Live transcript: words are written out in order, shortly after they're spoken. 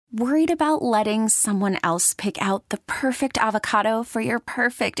Worried about letting someone else pick out the perfect avocado for your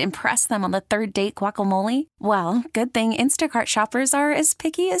perfect impress them on the third date guacamole? Well, good thing Instacart shoppers are as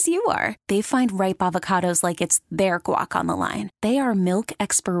picky as you are. They find ripe avocados like it's their guac on the line. They are milk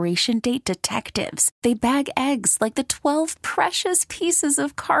expiration date detectives. They bag eggs like the 12 precious pieces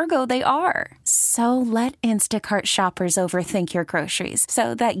of cargo they are. So let Instacart shoppers overthink your groceries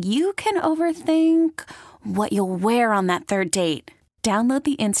so that you can overthink what you'll wear on that third date. Download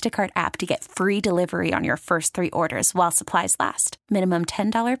the Instacart app to get free delivery on your first 3 orders while supplies last. Minimum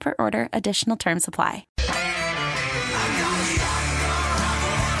 $10 per order. Additional terms apply.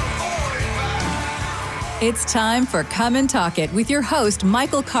 It's time for Come and Talk It with your host,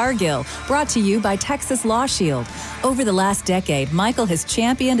 Michael Cargill, brought to you by Texas Law Shield. Over the last decade, Michael has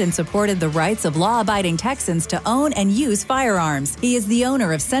championed and supported the rights of law-abiding Texans to own and use firearms. He is the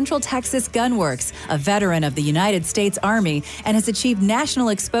owner of Central Texas Gun Works, a veteran of the United States Army, and has achieved national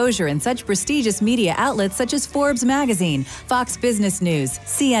exposure in such prestigious media outlets such as Forbes Magazine, Fox Business News,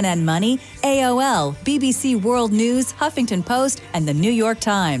 CNN Money, AOL, BBC World News, Huffington Post, and the New York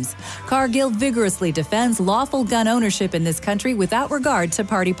Times. Cargill vigorously defends lawful gun ownership in this country without regard to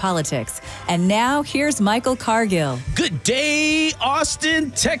party politics. And now, here's Michael Cargill. Good day,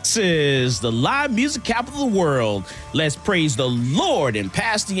 Austin, Texas, the live music capital of the world. Let's praise the Lord and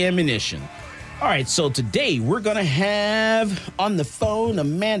pass the ammunition. All right, so today we're going to have on the phone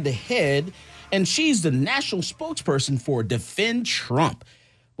Amanda Head, and she's the national spokesperson for Defend Trump.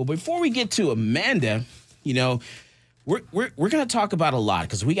 But before we get to Amanda, you know, we're going to talk about a lot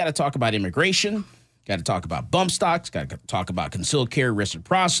because we got to talk about immigration, got to talk about bump stocks, got to talk about concealed carry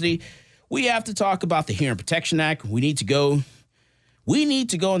reciprocity. We have to talk about the Hearing Protection Act. We need to go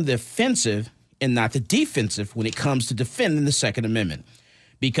on the offensive and not the defensive when it comes to defending the Second Amendment.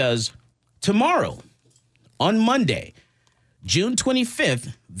 Because tomorrow, on Monday, June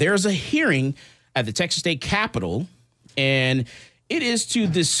 25th, there's a hearing at the Texas State Capitol, and it is to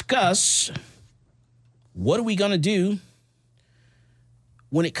discuss what are we going to do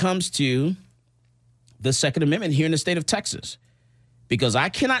when it comes to the Second Amendment here in the state of Texas. Because I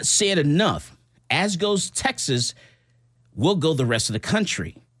cannot say it enough. As goes Texas, will go the rest of the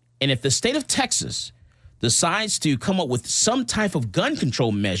country. And if the state of Texas decides to come up with some type of gun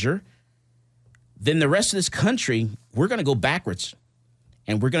control measure, then the rest of this country, we're going to go backwards.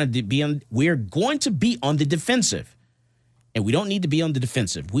 And we're going to be on the defensive. And we don't need to be on the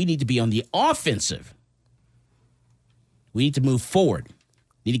defensive. We need to be on the offensive. We need to move forward.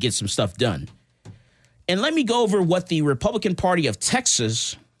 Need to get some stuff done. And let me go over what the Republican Party of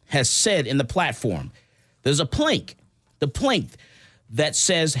Texas has said in the platform. There's a plank that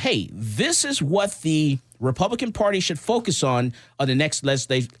says, hey, this is what the Republican Party should focus on the next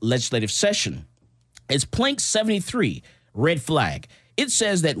legislative session. It's plank 73, red flag. It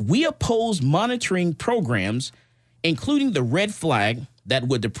says that we oppose monitoring programs, including the red flag that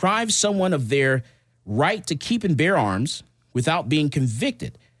would deprive someone of their right to keep and bear arms without being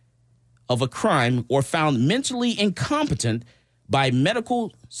convicted of a crime or found mentally incompetent by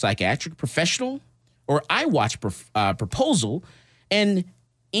medical, psychiatric professional or iWatch proposal, and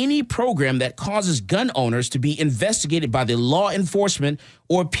any program that causes gun owners to be investigated by the law enforcement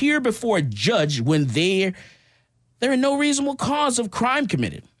or appear before a judge when there are no reasonable cause of crime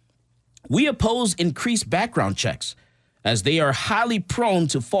committed. We oppose increased background checks as they are highly prone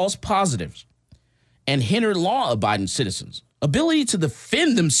to false positives and hinder law-abiding citizens' ability to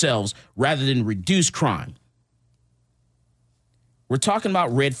defend themselves rather than reduce crime. We're talking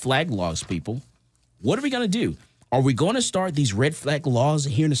about red flag laws, people. What are we going to do? Are we going to start these red flag laws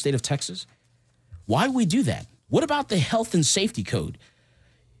here in the state of Texas? Why do we do that? What about the Health and Safety Code?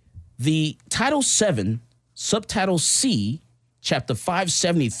 The Title VII, Subtitle C, Chapter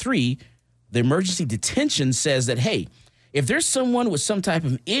 573, the emergency detention says that, hey, if there's someone with some type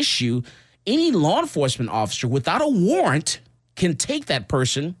of issue, any law enforcement officer without a warrant can take that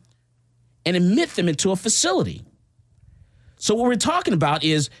person and admit them into a facility. So what we're talking about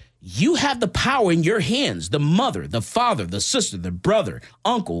is you have the power in your hands, the mother, the father, the sister, the brother,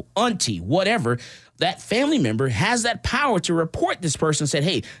 uncle, auntie, whatever. That family member has that power to report this person and say,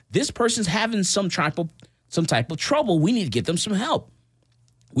 hey, this person's having some type of trouble. We need to get them some help.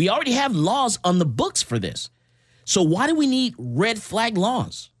 We already have laws on the books for this. So why do we need red flag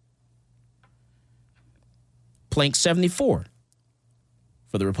laws? Plank 74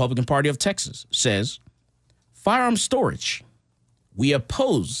 for the Republican Party of Texas says, firearm storage. We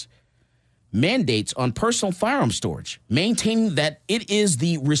oppose mandates on personal firearm storage, maintaining that it is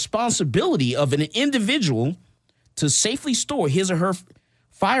the responsibility of an individual to safely store his or her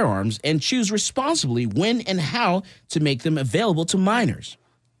firearms and choose responsibly when and how to make them available to minors.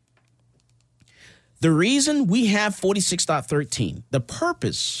 The reason we have 46.13, the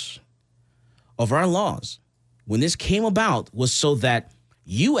purpose of our laws when this came about was so that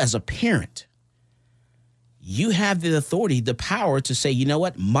you as a parent, you have the authority, the power to say, you know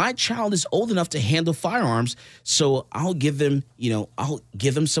what, my child is old enough to handle firearms, so I'll give them, I'll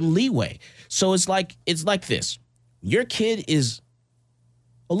give them some leeway. So it's like this. Your kid is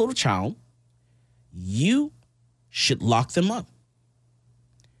a little child. You should lock them up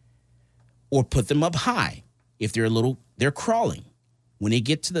or put them up high. If they're crawling. When they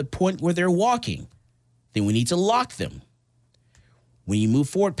get to the point where they're walking, then we need to lock them. When you move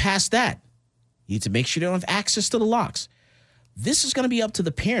forward past that, you need to make sure they don't have access to the locks. This is going to be up to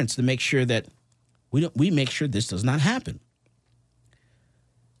the parents to make sure that we make sure this does not happen.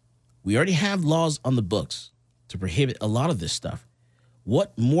 We already have laws on the books to prohibit a lot of this stuff.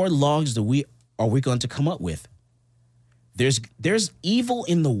 What more laws are we going to come up with? There's evil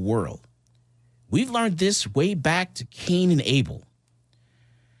in the world. We've learned this way back to Cain and Abel.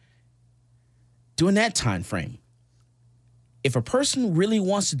 During that time frame, if a person really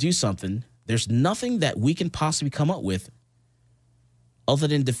wants to do something, there's nothing that we can possibly come up with other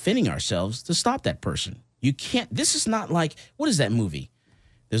than defending ourselves to stop that person. You can't. This is not like, what is that movie?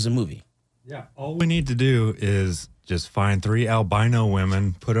 There's a movie. Yeah. All we need to do is just find 3 albino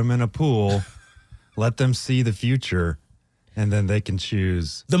women, put them in a pool, let them see the future, and then they can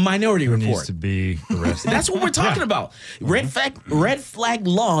choose the Minority who Report needs to be arrested. That's what we're talking about. Red flag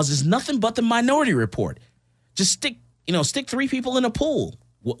laws is nothing but the Minority Report. Just stick 3 people in a pool.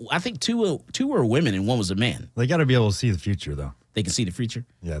 I think two were women and one was a man. They got to be able to see the future, though. They can see the future.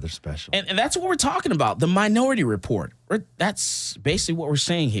 Yeah, they're special. And that's what we're talking about, the Minority Report. That's basically what we're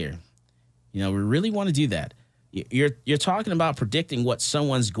saying here. We really want to do that. You're talking about predicting what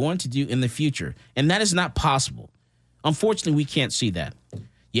someone's going to do in the future, and that is not possible. Unfortunately, we can't see that.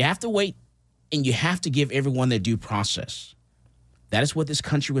 You have to wait, and you have to give everyone their due process. That is what this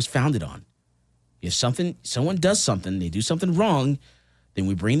country was founded on. If someone does something, they do something wrong, then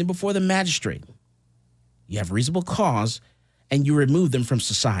we bring them before the magistrate. You have reasonable cause, and you remove them from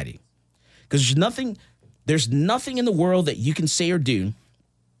society. Because there's nothing in the world that you can say or do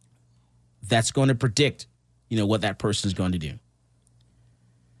that's going to predict, what that person is going to do.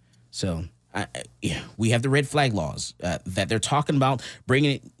 So, we have the red flag laws that they're talking about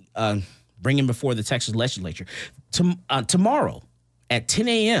bringing before the Texas legislature. Tomorrow at 10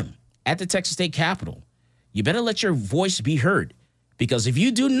 a.m. at the Texas State Capitol, you better let your voice be heard, because if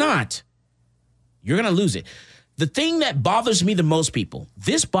you do not, you're going to lose it. The thing that bothers me the most, people,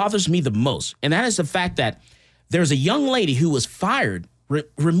 this bothers me the most, and that is the fact that there's a young lady who was fired,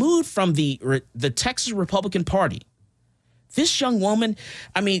 removed from the Texas Republican Party. This young woman,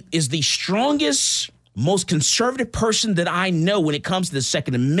 is the strongest, most conservative person that I know when it comes to the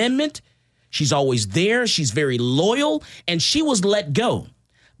Second Amendment. She's always there. She's very loyal, and she was let go.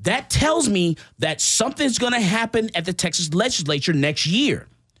 That tells me that something's going to happen at the Texas legislature next year.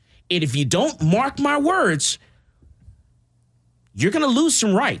 And if you don't mark my words, you're going to lose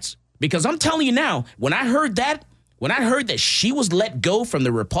some rights. Because I'm telling you now, when I heard that she was let go from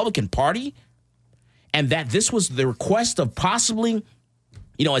the Republican Party, and that this was the request of possibly,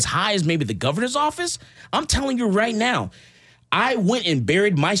 as high as maybe the governor's office, I'm telling you right now, I went and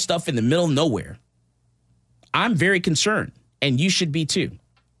buried my stuff in the middle of nowhere. I'm very concerned, and you should be too.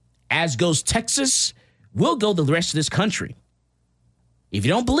 As goes Texas, we'll go the rest of this country. If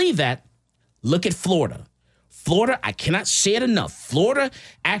you don't believe that, look at Florida. Florida, I cannot say it enough. Florida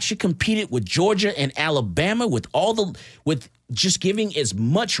actually competed with Georgia and Alabama with just giving as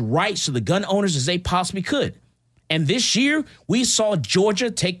much rights to the gun owners as they possibly could. And this year, we saw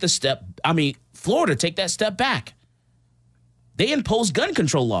Florida take that step back. They imposed gun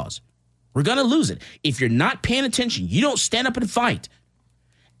control laws. We're going to lose it. If you're not paying attention, you don't stand up and fight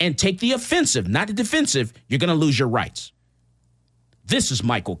and take the offensive, not the defensive, you're going to lose your rights. This is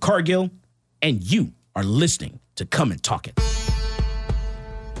Michael Cargill, and you are listening to Come and Talk It.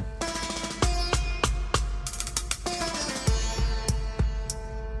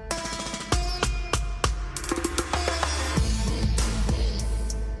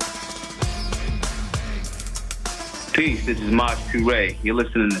 Peace, this is Maj Toure. You're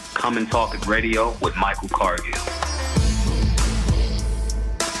listening to Come and Talk It Radio with Michael Cargill.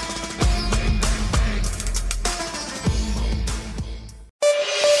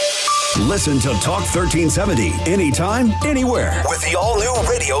 Listen to Talk 1370 anytime, anywhere with the all-new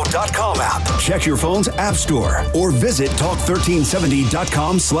radio.com app. Check your phone's app store or visit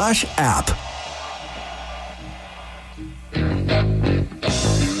talk1370.com/app.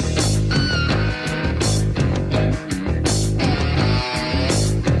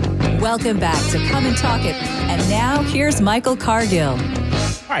 Welcome back to Come and Talk It. And now here's Michael Cargill.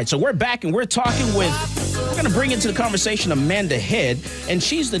 All right, so we're back and we're going to bring into the conversation Amanda Head, and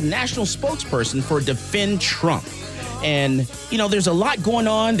she's the national spokesperson for Defend Trump. And, there's a lot going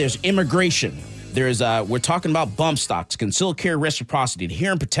on. There's immigration. We're talking about bump stocks, concealed carry reciprocity, the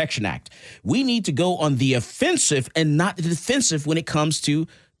Hearing Protection Act. We need to go on the offensive and not the defensive when it comes to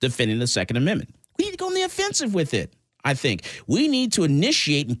defending the Second Amendment. We need to go on the offensive with it, I think. We need to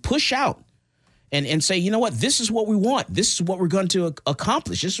initiate and push out and say, you know what, this is what we want. This is what we're going to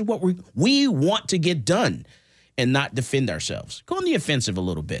accomplish. This is what we want to get done and not defend ourselves. Go on the offensive a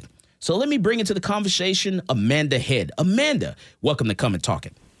little bit. So let me bring into the conversation Amanda Head. Amanda, welcome to Come and Talk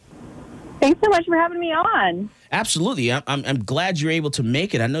It. Thanks so much for having me on. Absolutely. I'm glad you're able to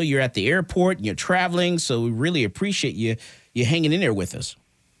make it. I know you're at the airport and you're traveling, so we really appreciate you hanging in there with us.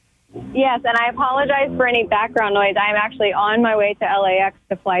 Yes, and I apologize for any background noise. I'm actually on my way to LAX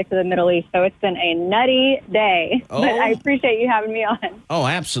to fly to the Middle East, so it's been a nutty day. Oh. But I appreciate you having me on. Oh,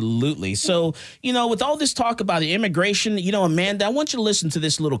 absolutely. So, with all this talk about the immigration, Amanda, I want you to listen to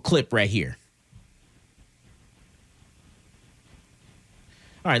this little clip right here.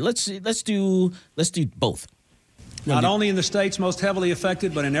 All right, let's do both. Not only in the states most heavily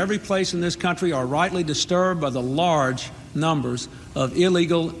affected, but in every place in this country are rightly disturbed by the large numbers of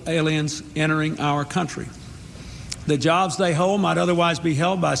illegal aliens entering our country. The jobs they hold might otherwise be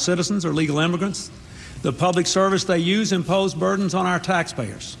held by citizens or legal immigrants. The public service they use impose burdens on our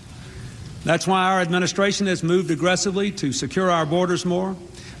taxpayers. That's why our administration has moved aggressively to secure our borders more,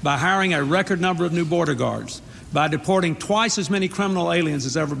 by hiring a record number of new border guards, by deporting twice as many criminal aliens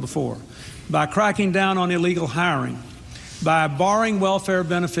as ever before, by cracking down on illegal hiring, by barring welfare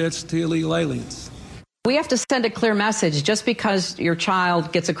benefits to illegal aliens. We have to send a clear message. Just because your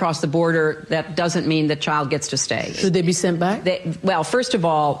child gets across the border, that doesn't mean the child gets to stay. Should they be sent back? Well, first of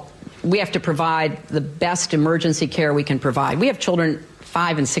all, we have to provide the best emergency care we can provide. We have children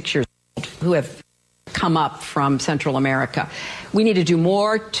 5 and 6 years old who have come up from Central America. We need to do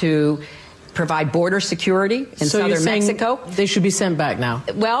more to provide border security in southern Mexico. They should be sent back now.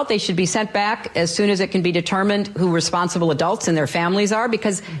 Well, they should be sent back as soon as it can be determined who responsible adults and their families are,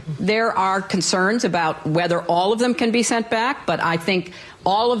 because there are concerns about whether all of them can be sent back. But I think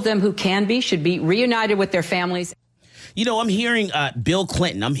all of them who can be should be reunited with their families. I'm hearing Bill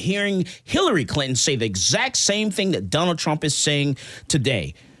Clinton. I'm hearing Hillary Clinton say the exact same thing that Donald Trump is saying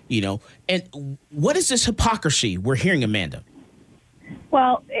today. And what is this hypocrisy we're hearing, Amanda?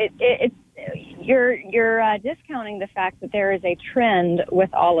 Well, you're discounting the fact that there is a trend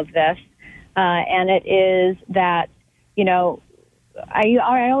with all of this, and it is that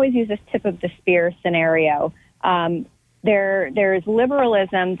I always use this tip of the spear scenario. There's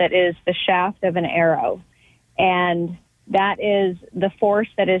liberalism that is the shaft of an arrow, and that is the force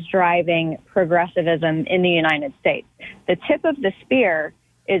that is driving progressivism in the United States. The tip of the spear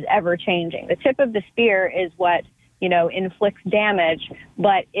is ever changing. The tip of the spear is what inflicts damage,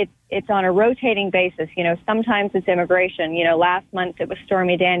 but it's on a rotating basis. Sometimes it's immigration. Last month it was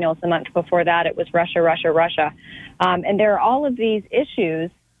Stormy Daniels. The month before that it was Russia. And there are all of these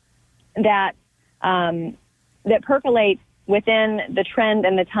issues that percolate within the trend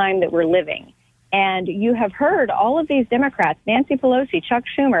and the time that we're living. And you have heard all of these Democrats, Nancy Pelosi, Chuck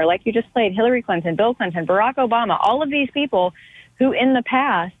Schumer, like you just played, Hillary Clinton, Bill Clinton, Barack Obama, all of these people who in the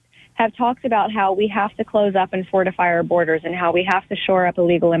past have talked about how we have to close up and fortify our borders and how we have to shore up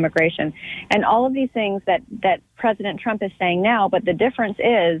illegal immigration and all of these things that President Trump is saying now. But the difference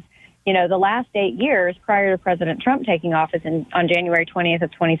is, the last 8 years prior to President Trump taking office on January 20th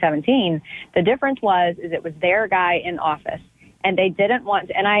of 2017, the difference is it was their guy in office. And they didn't want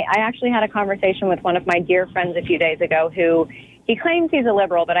to, and I actually had a conversation with one of my dear friends a few days ago who he claims he's a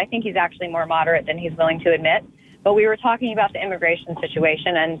liberal, but I think he's actually more moderate than he's willing to admit. But we were talking about the immigration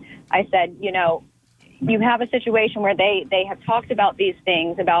situation, and I said, you have a situation where they have talked about these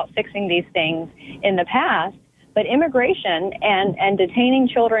things, about fixing these things in the past, but immigration and detaining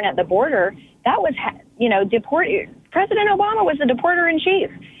children at the border, that was, President Obama was the deporter in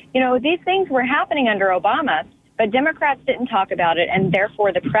chief. These things were happening under Obama, but Democrats didn't talk about it, and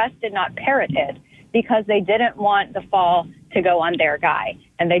therefore the press did not parrot it because they didn't want the fall to go on their guy.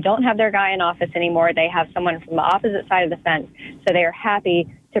 And they don't have their guy in office anymore. They have someone from the opposite side of the fence. So they are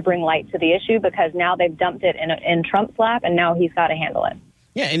happy to bring light to the issue because now they've dumped it in Trump's lap, and now he's got to handle it.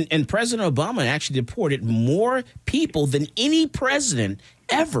 Yeah, and President Obama actually deported more people than any president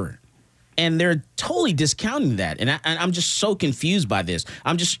ever. And they're totally discounting that. And I'm just so confused by this.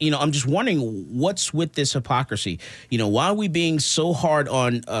 I'm just wondering what's with this hypocrisy. Why are we being so hard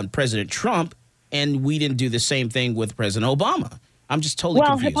on President Trump and we didn't do the same thing with President Obama? I'm just totally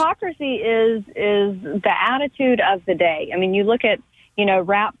confused. Well, hypocrisy is the attitude of the day. I mean, you look at,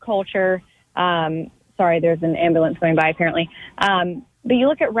 rap culture. Sorry, there's an ambulance going by apparently. But you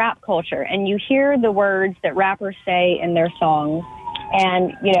look at rap culture and you hear the words that rappers say in their songs,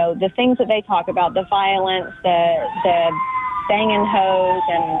 and the things that they talk about, the violence, the banging hoes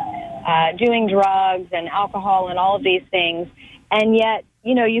and doing drugs and alcohol and all of these things. And yet,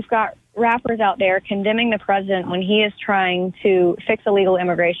 you've got rappers out there condemning the president when he is trying to fix illegal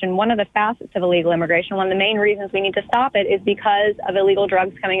immigration. One of the facets of illegal immigration, one of the main reasons we need to stop it, is because of illegal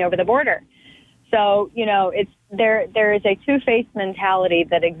drugs coming over the border. So, there is a two-faced mentality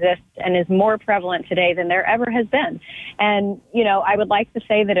that exists and is more prevalent today than there ever has been. And, I would like to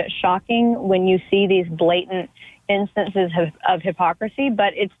say that it's shocking when you see these blatant instances of hypocrisy,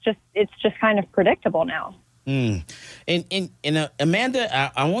 but it's just kind of predictable now. And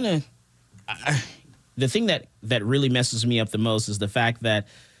Amanda, I want to. The thing that really messes me up the most is the fact that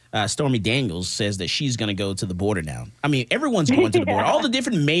Stormy Daniels says that she's going to go to the border now. I mean, everyone's going to the border. All the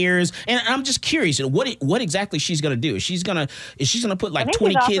different mayors, and I'm just curious, what exactly she's going to do? Is she going to put like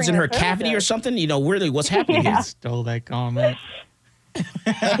 20 kids in her cavity or something? Really, what's happening? Yeah. Stole that comment.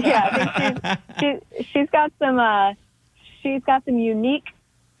 Yeah, she's got some unique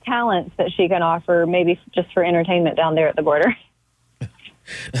talents that she can offer, maybe just for entertainment down there at the border.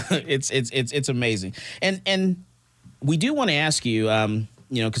 It's amazing, and we do want to ask you,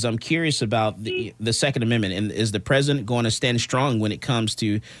 because I'm curious about the Second Amendment, and is the president going to stand strong when it comes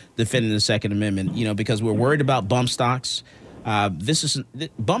to defending the Second Amendment? Because we're worried about bump stocks.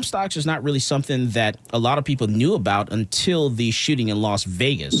 Bump stocks is not really something that a lot of people knew about until the shooting in Las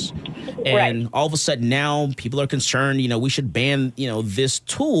Vegas. And all of a sudden now people are concerned, we should ban, this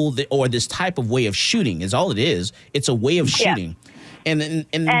tool or this type of way of shooting is all it is. It's a way of shooting.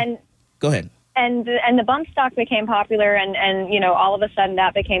 And go ahead. And the bump stock became popular, and all of a sudden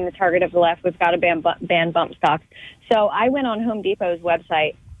that became the target of the left. We've got to ban bump stocks. So I went on Home Depot's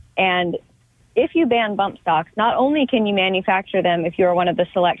website, and if you ban bump stocks, not only can you manufacture them if you're one of the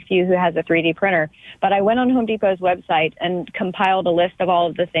select few who has a 3D printer, but I went on Home Depot's website and compiled a list of all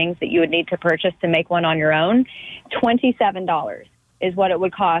of the things that you would need to purchase to make one on your own. $27 is what it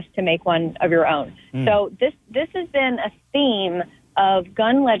would cost to make one of your own. So this has been a theme of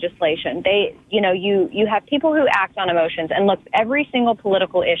gun legislation. You have people who act on emotions, and look, every single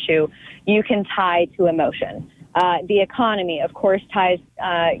political issue you can tie to emotion. The economy, of course, ties,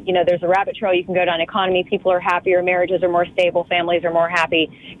 there's a rabbit trail you can go down. Economy, people are happier, marriages are more stable, families are more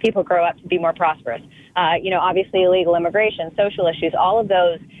happy, people grow up to be more prosperous. Obviously illegal immigration, social issues, all of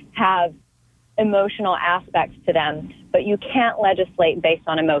those have emotional aspects to them, but you can't legislate based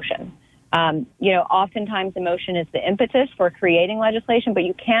on emotion. Oftentimes emotion is the impetus for creating legislation, but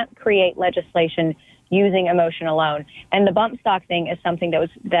you can't create legislation using emotion alone. And the bump stock thing is something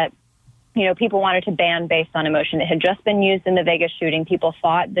that people wanted to ban based on emotion. It had just been used in the Vegas shooting. People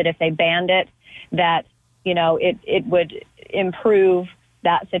thought that if they banned it, that, it would improve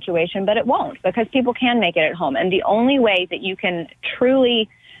that situation, but it won't, because people can make it at home. And the only way that you can truly,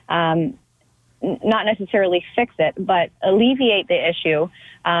 not necessarily fix it, but alleviate the issue,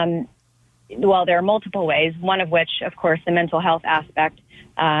 there are multiple ways, one of which, of course, the mental health aspect,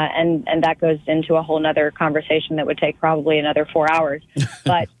 and that goes into a whole nother conversation that would take probably another 4 hours.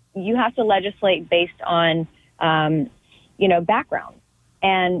 But you have to legislate based on, background.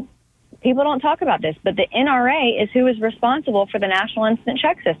 And people don't talk about this, but the NRA is who is responsible for the National Instant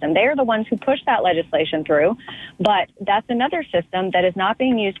Check System. They are the ones who pushed that legislation through, but that's another system that is not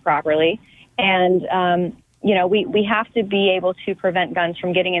being used properly. And, we have to be able to prevent guns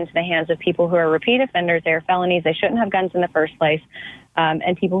from getting into the hands of people who are repeat offenders. They are felonies. They shouldn't have guns in the first place,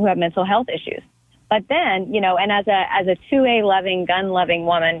 and people who have mental health issues. But then, and as a 2A loving, gun loving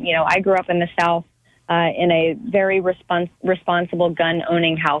woman, I grew up in the South in a very responsible gun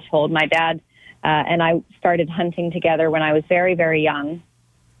owning household. My dad and I started hunting together when I was very, very young.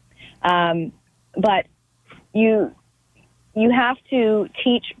 But you have to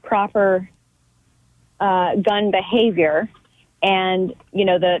teach proper gun behavior and,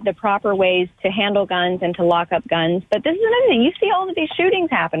 the proper ways to handle guns and to lock up guns. But this is another thing. You see all of these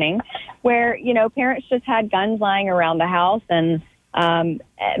shootings happening where, parents just had guns lying around the house. And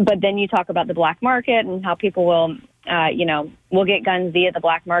but then you talk about the black market and how people will get guns via the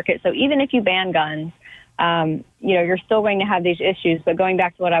black market. So even if you ban guns, you're still going to have these issues. But going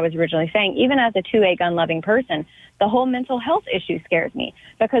back to what I was originally saying, even as a 2A gun-loving person, the whole mental health issue scares me,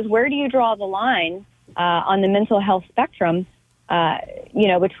 because where do you draw the line on the mental health spectrum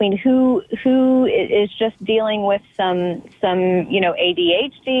between who is just dealing with some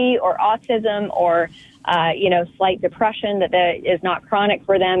ADHD or autism or slight depression that is not chronic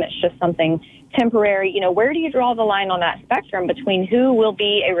for them. It's just something temporary. Where do you draw the line on that spectrum between who will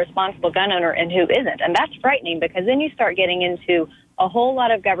be a responsible gun owner and who isn't? And that's frightening, because then you start getting into a whole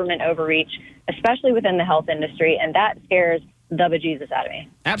lot of government overreach, especially within the health industry, and that scares the bejesus out of me.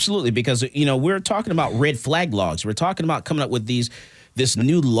 Absolutely, because, we're talking about red flag laws. We're talking about coming up with this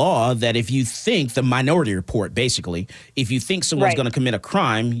new law that if you think the Minority Report, basically, if you think someone's going to commit a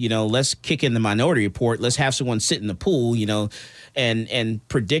crime, let's kick in the Minority Report. Let's have someone sit in the pool, and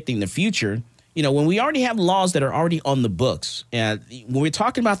predicting the future. When we already have laws that are already on the books, and when we're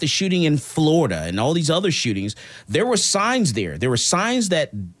talking about the shooting in Florida and all these other shootings, there were signs there. There were signs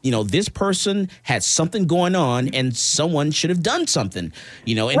that, this person had something going on and someone should have done something,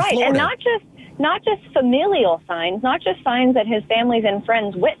 in Florida. And not just familial signs, not just signs that his families and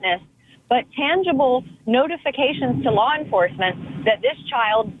friends witnessed, but tangible notifications to law enforcement that this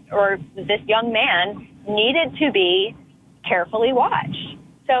child or this young man needed to be carefully watched.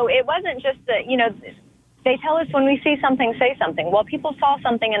 So it wasn't just that, they tell us when we see something, say something. Well, people saw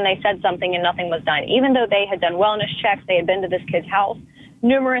something and they said something and nothing was done. Even though they had done wellness checks, they had been to this kid's house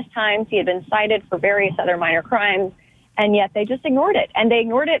numerous times. He had been cited for various other minor crimes, and yet they just ignored it. And they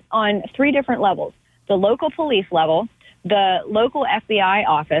ignored it on 3 different levels: the local police level, the local FBI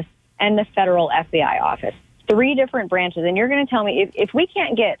office, and the federal FBI office. 3 different branches. And you're going to tell me if we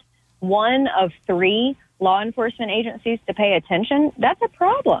can't get one of 3 law enforcement agencies to pay attention, that's a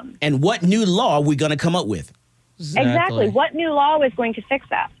problem. And what new law are we going to come up with? Exactly. What new law is going to fix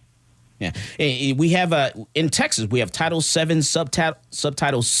that? Yeah. We have, in Texas, we have Title 7,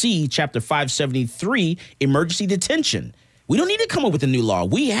 Subtitle C, Chapter 573, Emergency Detention. We don't need to come up with a new law.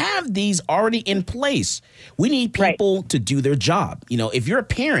 We have these already in place. We need people to do their job. If you're a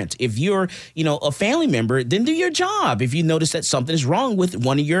parent, if you're, a family member, then do your job. If you notice that something is wrong with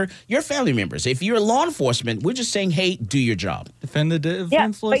one of your family members, if you're law enforcement, we're just saying, hey, do your job. Defend the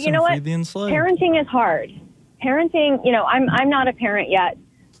defenseless, but you know what? Free the enslaved. Parenting is hard. Parenting, I'm not a parent yet,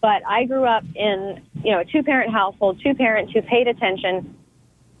 but I grew up in, a 2-parent household, 2 parents who paid attention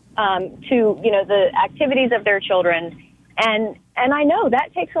to, the activities of their children. And I know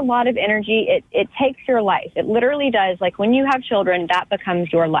that takes a lot of energy. It takes your life. It literally does. Like when you have children, that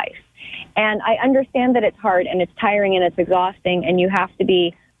becomes your life. And I understand that it's hard and it's tiring and it's exhausting and you have to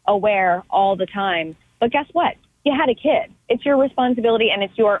be aware all the time. But guess what? You had a kid. It's your responsibility and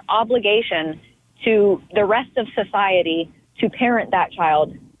it's your obligation to the rest of society to parent that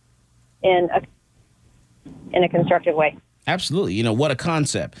child in a constructive way. Absolutely. What a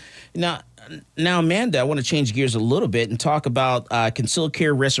concept. Now, Amanda, I want to change gears a little bit and talk about Concealed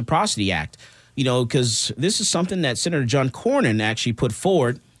Carry Reciprocity Act, because this is something that Senator John Cornyn actually put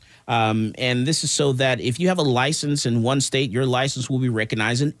forward. And this is so that if you have a license in one state, your license will be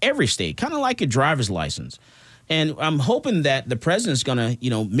recognized in every state, kind of like your driver's license. And I'm hoping that the president's going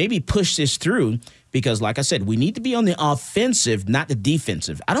to, maybe push this through because, like I said, we need to be on the offensive, not the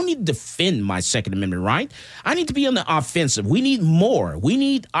defensive. I don't need to defend my Second Amendment right. I need to be on the offensive. We need more. We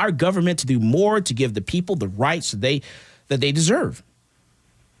need our government to do more to give the people the rights that they deserve.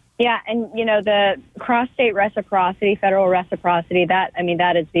 Yeah, and the cross-state reciprocity, federal reciprocity, that's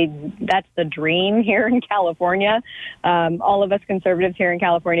the dream here in California. All of us conservatives here in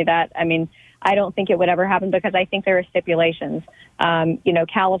California, I don't think it would ever happen because I think there are stipulations.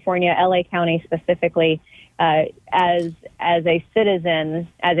 California, LA County specifically, as a citizen,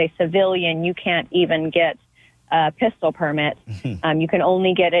 as a civilian, you can't even get a pistol permit. You can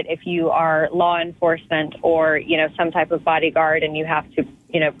only get it if you are law enforcement or, some type of bodyguard, and you have to,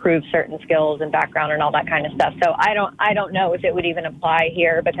 prove certain skills and background and all that kind of stuff. So I don't know if it would even apply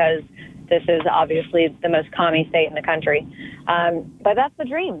here because this is obviously the most commie state in the country. But that's the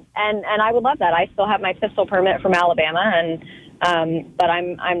dream. And I would love that. I still have my pistol permit from Alabama, but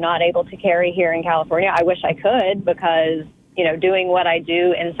I'm not able to carry here in California. I wish I could because, doing what I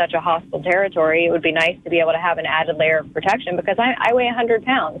do in such a hostile territory, it would be nice to be able to have an added layer of protection because I weigh 100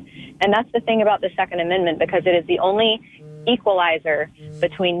 pounds. And that's the thing about the Second Amendment, because it is the only equalizer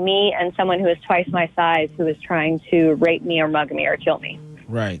between me and someone who is twice my size who is trying to rape me or mug me or kill me.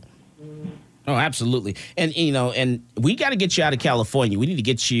 Right. Oh, absolutely. And, and we got to get you out of California. We need to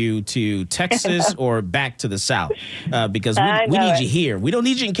get you to Texas or back to the South because we need you here. We don't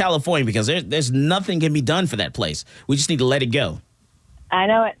need you in California because there's nothing can be done for that place. We just need to let it go. I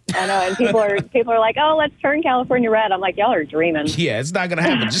know it. And people are like, oh, let's turn California red. I'm like, y'all are dreaming. Yeah, it's not going to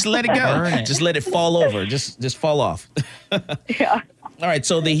happen. Just let it go. Just let it fall over. Just fall off. Yeah. All right.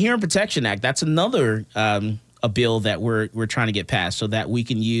 So the Hearing Protection Act, that's another a bill that we're trying to get passed so that we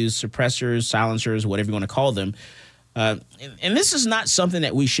can use suppressors, silencers, whatever you want to call them. And this is not something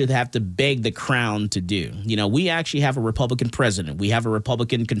that we should have to beg the crown to do. You know, we actually have a Republican president. We have a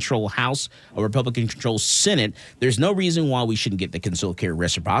Republican-controlled House, a Republican-controlled Senate. There's no reason why we shouldn't get the Concealed Carry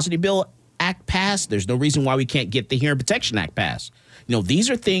Reciprocity Bill Act passed. There's no reason why we can't get the Hearing Protection Act passed. You know, these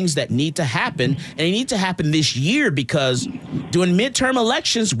are things that need to happen, and they need to happen this year because during midterm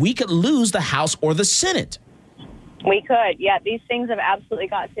elections, we could lose the House or the Senate. We could. Yeah, these things have absolutely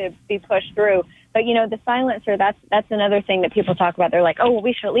got to be pushed through. But, you know, the silencer, that's another thing that people talk about. They're like, oh, well,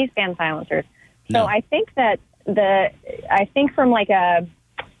 we should at least ban silencers. No. So I think that from like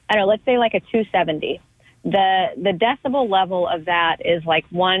let's say like a 270, the decibel level of that is like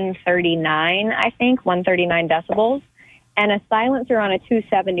 139, I think, 139 decibels. And a silencer on a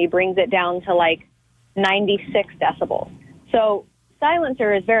 270 brings it down to like 96 decibels. So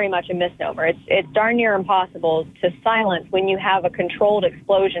silencer is very much a misnomer. It's darn near impossible to silence when you have a controlled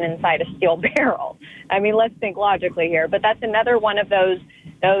explosion inside a steel barrel. I mean, let's think logically here. But that's another one of those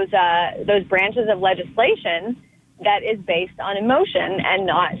branches of legislation that is based on emotion and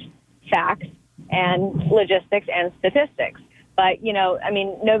not facts and logistics and statistics. But, you know, I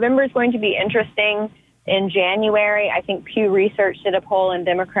mean, November is going to be interesting. In January, I think Pew Research did a poll and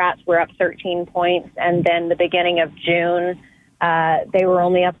Democrats were up 13 points. And then the beginning of June, they were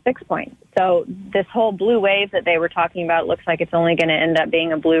only up 6 points. So this whole blue wave that they were talking about looks like it's only going to end up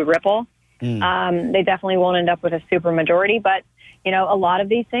being a blue ripple. They definitely won't end up with a super majority. But, you know, a lot of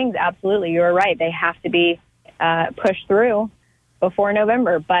these things, absolutely, you're right. They have to be pushed through before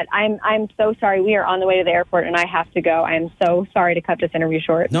November. But I'm so sorry. We are on the way to the airport, and I have to go. I am so sorry to cut this interview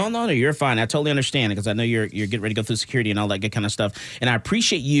short. No, you're fine. I totally understand because I know you're getting ready to go through security and all that good kind of stuff. And I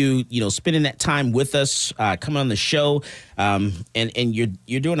appreciate you, spending that time with us, coming on the show. And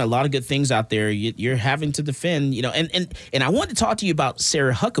you're doing a lot of good things out there. You're having to defend, and I wanted to talk to you about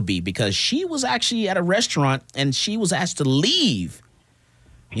Sarah Huckabee because she was actually at a restaurant and she was asked to leave.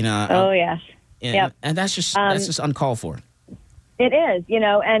 Oh, yes. And that's just uncalled for. It is,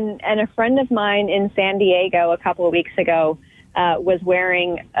 and a friend of mine in San Diego a couple of weeks ago was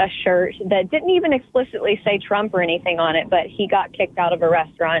wearing a shirt that didn't even explicitly say Trump or anything on it, but he got kicked out of a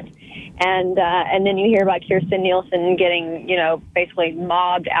restaurant. And then you hear about Kirstjen Nielsen getting, basically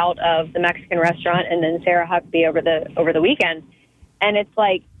mobbed out of the Mexican restaurant, and then Sarah Huckabee over the weekend. And it's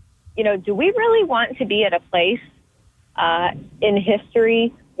like, do we really want to be at a place in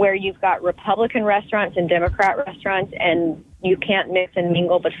history where you've got Republican restaurants and Democrat restaurants and you can't mix and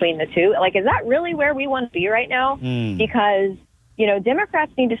mingle between the two? Like, is that really where we want to be right now? Because,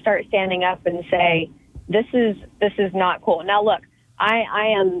 Democrats need to start standing up and say, this is not cool. Now, look,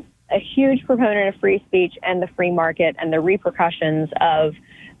 I am a huge proponent of free speech and the free market and the repercussions of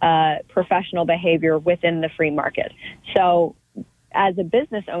professional behavior within the free market. So as a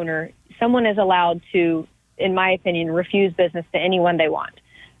business owner, someone is allowed to, in my opinion, refuse business to anyone they want.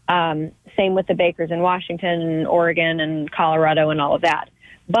 Same with the bakers in Washington and Oregon and Colorado and all of that.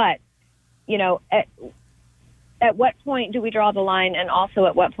 But, at what point do we draw the line? And also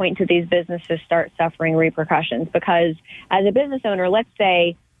at what point do these businesses start suffering repercussions? Because as a business owner, let's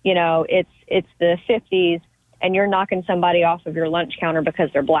say, it's the 50s and you're knocking somebody off of your lunch counter because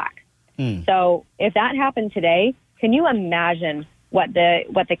they're black. So if that happened today, can you imagine what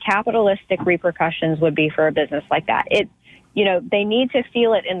the capitalistic repercussions would be for a business like that? They need to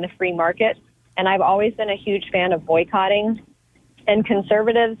feel it in the free market. And I've always been a huge fan of boycotting. And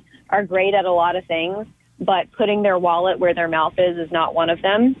conservatives are great at a lot of things, but putting their wallet where their mouth is not one of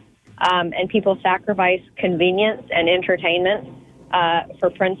them. And people sacrifice convenience and entertainment for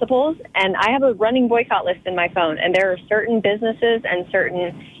principles. And I have a running boycott list in my phone. And there are certain businesses and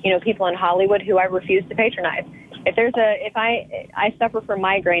certain, people in Hollywood who I refuse to patronize. If I suffer from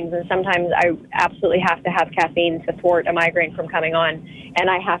migraines, and sometimes I absolutely have to have caffeine to thwart a migraine from coming on, and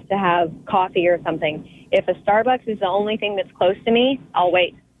I have to have coffee or something. If a Starbucks is the only thing that's close to me, I'll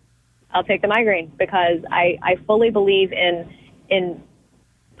wait. I'll take the migraine because I fully believe in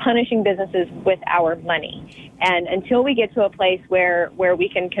punishing businesses with our money. And until we get to a place where we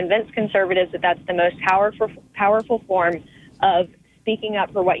can convince conservatives that that's the most powerful form of speaking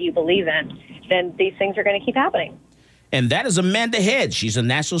up for what you believe in, then these things are going to keep happening. And that is Amanda Head. She's a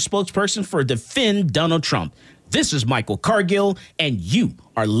national spokesperson for Defend Donald Trump. This is Michael Cargill, and you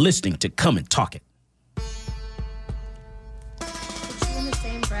are listening to Come and Talk It. Could you in the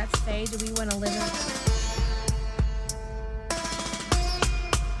same breath say, do we want to live in...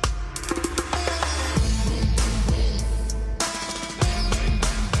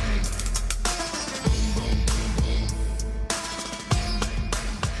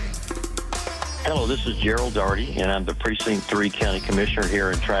 Hello, this is Gerald Daugherty, and I'm the Precinct 3 County Commissioner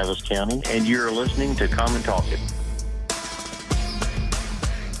here in Travis County, and you're listening to Come and Talk It.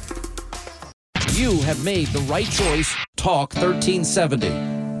 You have made the right choice. Talk 1370.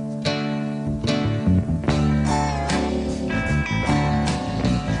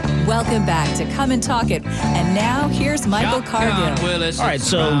 Welcome back to Come and Talk It. And now here's Michael Cargill. All right,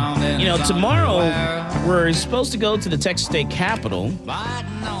 so, tomorrow we're supposed to go to the Texas State Capitol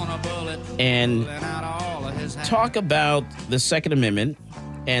and talk about the Second Amendment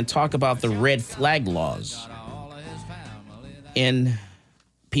and talk about the red flag laws. And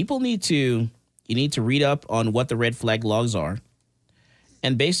people need to read up on what the red flag laws are.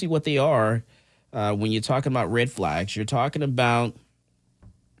 And basically what they are, when you're talking about red flags, you're talking about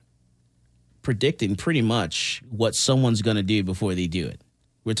predicting pretty much what someone's going to do before they do it.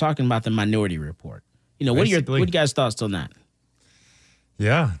 We're talking about the Minority Report. What are you guys' thoughts on that?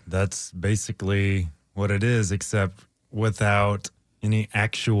 Yeah, that's basically what it is, except without any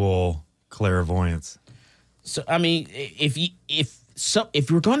actual clairvoyance. So, I mean, if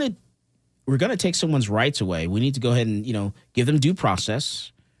we're going to take someone's rights away, we need to go ahead and, give them due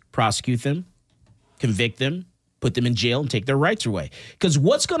process, prosecute them, convict them, put them in jail and take their rights away. Because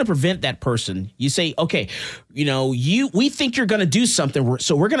what's going to prevent that person? You say, okay, we think you're going to do something,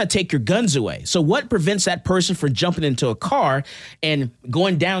 so we're going to take your guns away. So what prevents that person from jumping into a car and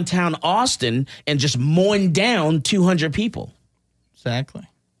going downtown Austin and just mowing down 200 people? Exactly.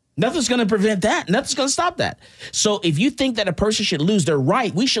 Nothing's going to prevent that. Nothing's going to stop that. So if you think that a person should lose their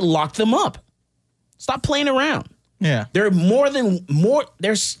right, we should lock them up. Stop playing around. Yeah.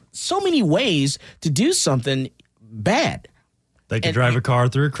 There's so many ways to do something bad. They can drive a car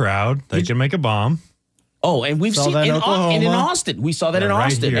through a crowd. They can make a bomb. Oh, and we've seen that in Austin. We saw that in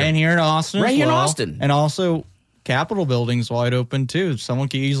Austin. And here in Austin. Right here in Austin. And also, Capitol building's wide open, too. Someone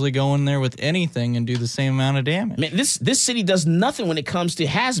could easily go in there with anything and do the same amount of damage. Man, this city does nothing when it comes to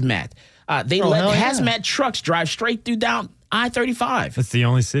hazmat. They let hazmat trucks drive straight through down I-35. It's the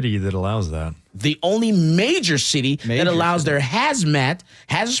only city that allows that. The only major city that allows their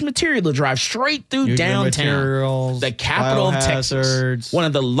hazardous material to drive straight through nuclear downtown. Materials, the capital of Texas. One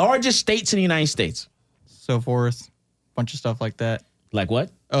of the largest states in the United States. So forth. Bunch of stuff like that. Like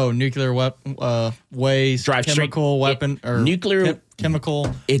what? Oh, nuclear waste, drive chemical weapon, or nuclear,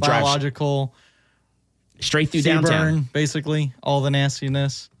 chemical, biological. Straight through downtown. Basically, all the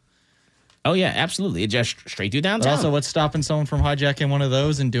nastiness. Oh, yeah, absolutely. It just straight through downtown. But also, what's stopping someone from hijacking one of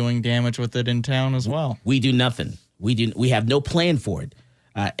those and doing damage with it in town as well? We do nothing. We have no plan for it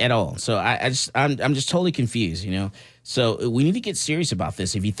at all. So I'm just totally confused, So we need to get serious about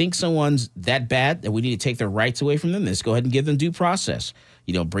this. If you think someone's that bad that we need to take their rights away from them, let's go ahead and give them due process.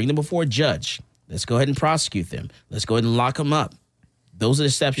 Bring them before a judge. Let's go ahead and prosecute them. Let's go ahead and lock them up. Those are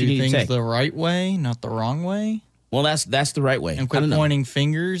the steps you need to take. Do you think the right way, not the wrong way? Well, that's the right way. And quit pointing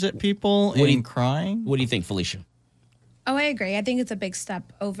fingers at people and crying. What do you think, Felicia? Oh, I agree. I think it's a big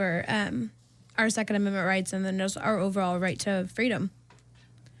step over our Second Amendment rights and then just our overall right to freedom.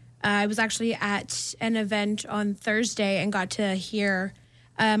 I was actually at an event on Thursday and got to hear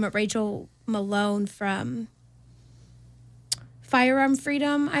Rachel Malone from Firearm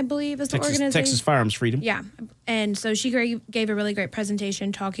Freedom, I believe, is the organization. Texas Firearms Freedom. Yeah. And so she gave a really great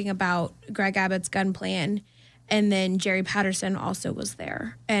presentation talking about Greg Abbott's gun plan. And then Jerry Patterson also was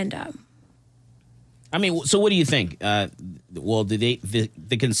there. And I mean, so what do you think? Well,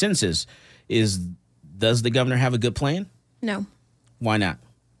 the consensus is, does the governor have a good plan? No. Why not?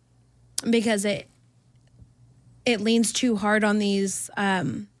 Because it leans too hard on these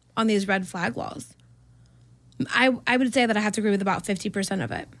red flag laws. I would say that I have to agree with about 50%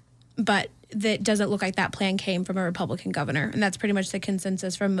 of it, but that doesn't look like that plan came from a Republican governor, and that's pretty much the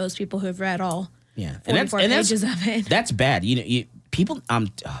consensus from most people who have read all 44 pages of it. That's bad. People. Oh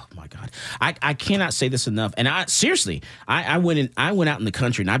my God, I cannot say this enough. And I went out in the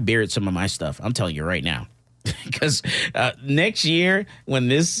country and I buried some of my stuff. I'm telling you right now. Because next year, when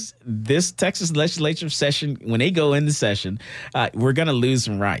this Texas legislative session, when they go into session, we're going to lose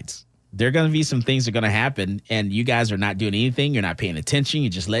some rights. There are going to be some things that are going to happen, and you guys are not doing anything. You're not paying attention. You're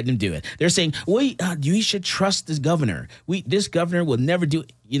just letting them do it. They're saying, you should trust this governor. This governor will never do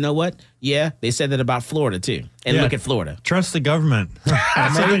it. You know what? Yeah, they said that about Florida, too. And look at Florida. Trust the government.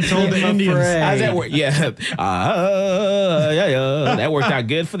 That's what they told the Indians. How's that work? Yeah. That worked out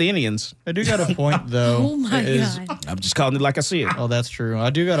good for the Indians. I do got a point, though. Oh, my God. I'm just calling it like I see it. Oh, that's true. I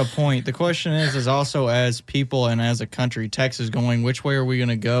do got a point. The question is also as people and as a country, Texas going, which way are we going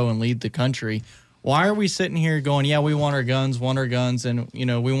to go and lead the country? Why are we sitting here going, yeah, we want our guns, and,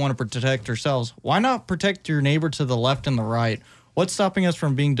 we want to protect ourselves. Why not protect your neighbor to the left and the right? What's stopping us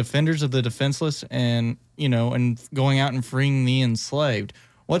from being defenders of the defenseless and, and going out and freeing the enslaved?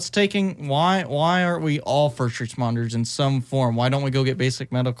 Why aren't we all first responders in some form? Why don't we go get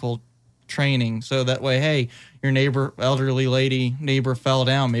basic medical training so that way, hey, your elderly neighbor fell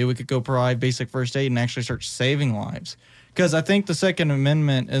down. Maybe we could go provide basic first aid and actually start saving lives. Because I think the Second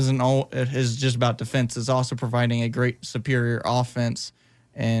Amendment is just about defense. It's also providing a great superior offense.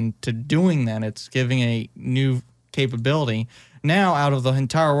 And to doing that, it's giving a new capability now out of the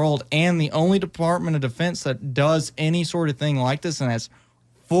entire world. And the only Department of Defense that does any sort of thing like this and has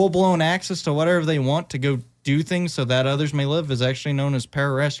full-blown access to whatever they want to go do things so that others may live is actually known as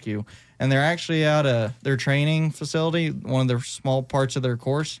pararescue. And they're actually at their training facility, one of their small parts of their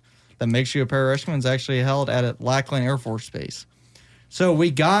course that makes you a pararescueman is actually held at Lackland Air Force Base. So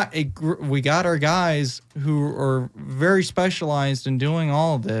we got our guys who are very specialized in doing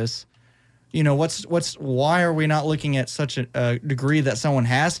all of this. Why are we not looking at such a degree that someone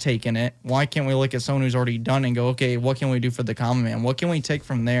has taken it? Why can't we look at someone who's already done it and go, okay, what can we do for the common man? What can we take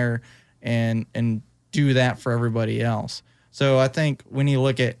from there and do that for everybody else? So I think we need to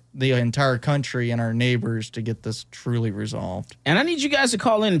look at the entire country and our neighbors to get this truly resolved. And I need you guys to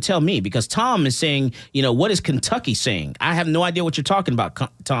call in and tell me, because Tom is saying, what is Kentucky saying? I have no idea what you're talking about,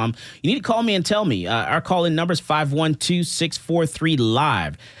 Tom. You need to call me and tell me. Our call-in number is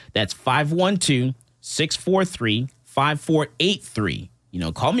 512-643-LIVE. That's 512-643-5483.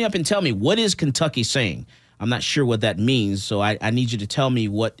 Call me up and tell me, what is Kentucky saying? I'm not sure what that means, so I need you to tell me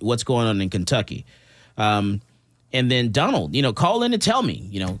what's going on in Kentucky. And then Donald, call in and tell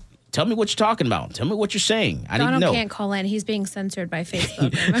me, tell me what you're talking about. Tell me what you're saying. I need to know. Donald can't call in. He's being censored by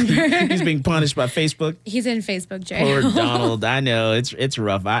Facebook, remember? He's being punished by Facebook? He's in Facebook jail. Poor Donald. I know. It's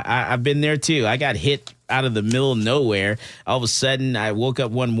rough. I've been there, too. I got hit out of the middle of nowhere. All of a sudden, I woke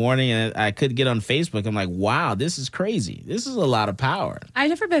up one morning and I couldn't get on Facebook. I'm like, wow, this is crazy. This is a lot of power. I've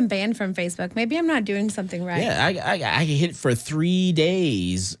never been banned from Facebook. Maybe I'm not doing something right. Yeah, I got hit for 3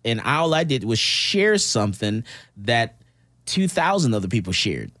 days, and all I did was share something that 2,000 other people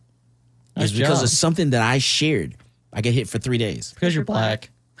shared. It's because of something that I shared. I get hit for 3 days. Because you're black.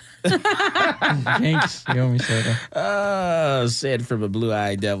 Jinx, you owe me soda. Oh, said from a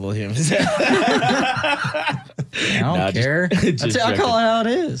blue-eyed devil him. I don't care. I'll call it how it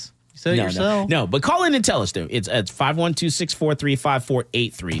is. You said it yourself. No, but call in and tell us, though. It's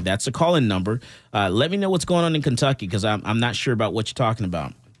 512-643-5483. That's the call-in number. Let me know what's going on in Kentucky, because I'm not sure about what you're talking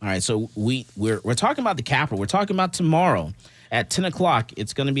about. All right, so we're talking about the Capitol. We're talking about tomorrow at 10 o'clock.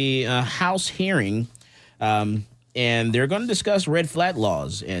 It's going to be a House hearing, and they're going to discuss red flag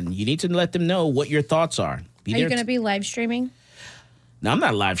laws, and you need to let them know what your thoughts are. Are you going to be live streaming? No, I'm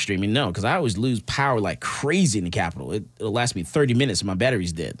not live streaming, no, because I always lose power like crazy in the Capitol. It'll last me 30 minutes and my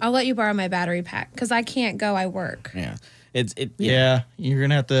battery's dead. I'll let you borrow my battery pack, because I can't go. I work. Yeah. Yeah, you're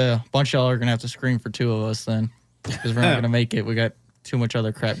going to have to, a bunch of y'all are going to have to scream for two of us then, because we're not going to make it. We got too much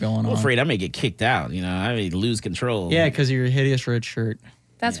other crap going on. I'm afraid I may get kicked out. I may lose control. Yeah, because of your hideous red shirt.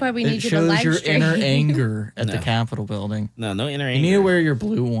 That's why we need you to live stream. It shows your inner anger at the Capitol building. No inner anger. You need to wear your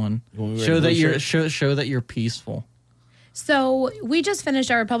blue one. Show that you're peaceful. So we just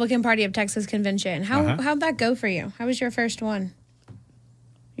finished our Republican Party of Texas convention. How'd that go for you? How was your first one?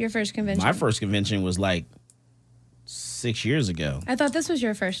 Your first convention? My first convention was like 6 years ago. I thought this was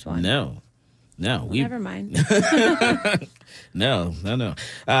your first one. No. Never mind. No.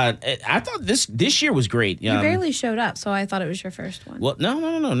 I thought this year was great. You barely showed up, so I thought it was your first one. Well,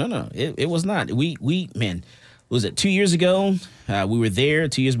 no. It was not. Man, was it 2 years ago? We were there.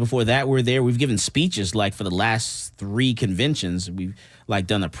 2 years before that, we were there. We've given speeches like for the last 3 conventions. We've like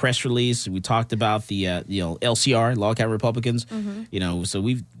done a press release. We talked about the LCR, Log Cabin Republicans. Mm-hmm. So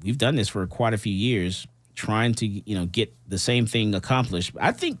we've done this for quite a few years, trying to get the same thing accomplished.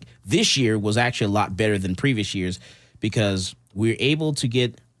 I think this year was actually a lot better than previous years because we were able to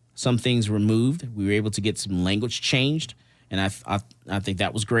get some things removed. We were able to get some language changed, and I think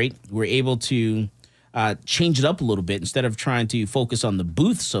that was great. We were able to change it up a little bit. Instead of trying to focus on the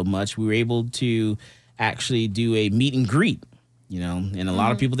booth so much, we were able to actually do a meet and greet, and a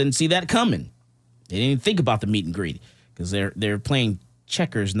lot of people didn't see that coming. They didn't even think about the meet and greet because they're playing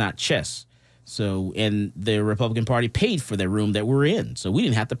checkers, not chess. So, and the Republican Party paid for their room that we're in. So we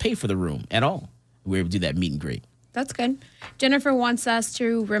didn't have to pay for the room at all. We were able to do that meet and greet. That's good. Jennifer wants us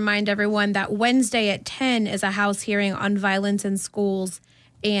to remind everyone that Wednesday at 10 is a House hearing on violence in schools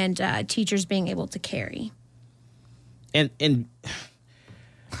and teachers being able to carry. And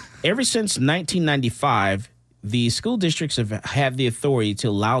ever since 1995, the school districts have had the authority to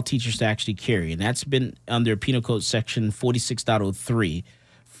allow teachers to actually carry. And that's been under Penal Code Section 46.03.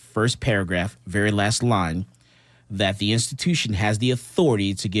 First paragraph, very last line. that the institution has the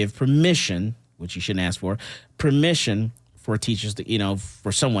authority to give permission, which you shouldn't ask for, permission for teachers to,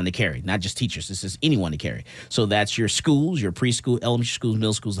 for someone to carry, not just teachers. This is anyone to carry. So that's your schools, your preschool, elementary schools,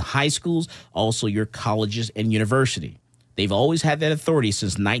 middle schools, high schools, also your colleges and university. They've always had that authority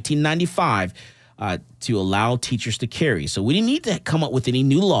since 1995 to allow teachers to carry. So we didn't need to come up with any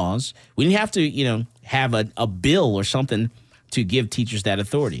new laws. We didn't have to, have a bill or something to give teachers that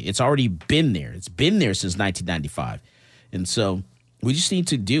authority. It's already been there. It's been there since 1995. And so we just need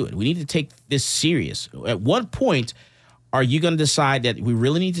to do it. We need to take this serious. At what point are you going to decide that we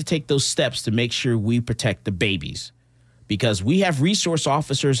really need to take those steps to make sure we protect the babies? Because we have resource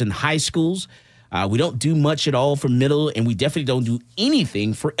officers in high schools. We don't do much at all for middle, and we definitely don't do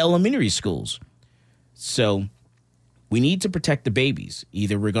anything for elementary schools. So we need to protect the babies.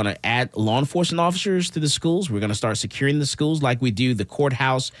 Either we're going to add law enforcement officers to the schools. We're going to start securing the schools like we do the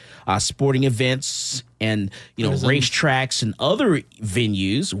courthouse, sporting events, and racetracks and other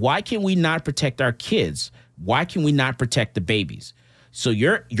venues. Why can we not protect our kids? Why can we not protect the babies? So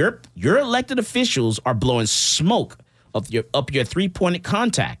your elected officials are blowing smoke up your 3-pointed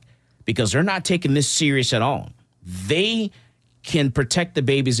contact because they're not taking this serious at all. They can protect the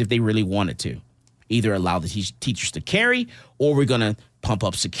babies if they really wanted to. Either allow the teachers to carry, or we're going to pump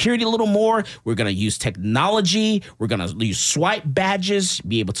up security a little more. We're going to use technology. We're going to use swipe badges,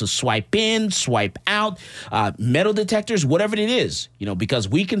 be able to swipe in, swipe out, metal detectors, whatever it is, because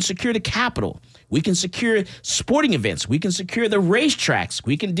we can secure the Capitol. We can secure sporting events. We can secure the racetracks.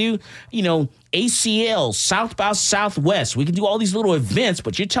 We can do, ACL, South by Southwest. We can do all these little events,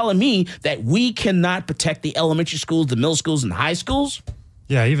 but you're telling me that we cannot protect the elementary schools, the middle schools, and the high schools?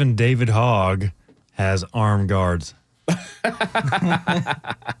 Yeah, even David Hogg has armed guards.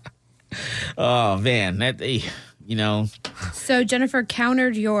 Oh, man, So Jennifer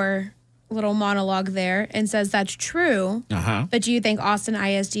countered your little monologue there and says that's true. But do you think Austin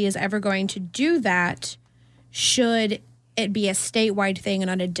ISD is ever going to do that? Should it be a statewide thing and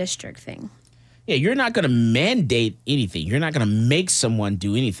not a district thing? Yeah, you're not going to mandate anything. You're not going to make someone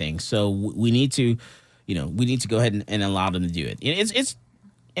do anything. So we need to, go ahead and allow them to do it.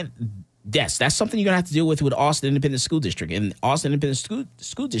 Yes, that's something you're going to have to deal with Austin Independent School District. And Austin Independent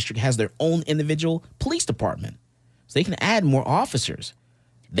School District has their own individual police department. So they can add more officers.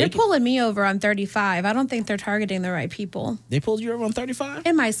 They're pulling me over on 35. I don't think they're targeting the right people. They pulled you over on 35?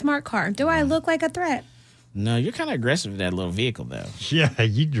 In my smart car. Do I look like a threat? No, you're kind of aggressive in that little vehicle, though. Yeah,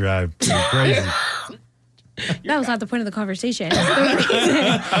 you drive pretty crazy. That was not the point of the conversation.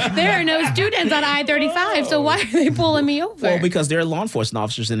 There are no students on I-35, so why are they pulling me over? Well, because they're law enforcement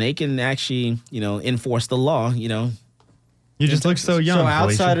officers, and they can actually, enforce the law, You just look so young, So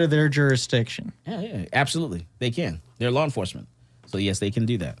outside Felicia. of their jurisdiction. Yeah, absolutely. They can. They're law enforcement. So, yes, they can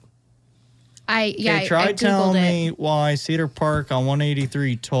do that. I tried telling Googled me why Cedar Park on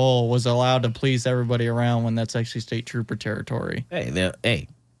 183 toll was allowed to please everybody around when that's actually state trooper territory. They're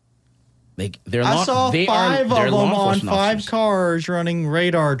I saw five of them on 5 cars running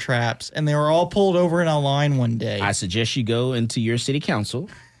radar traps, and they were all pulled over in a line one day. I suggest you go into your city council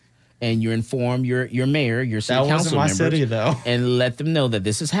and you inform your mayor, your city That council wasn't my members, city, though. and let them know that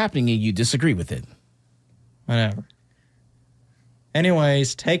this is happening and you disagree with it. Whatever.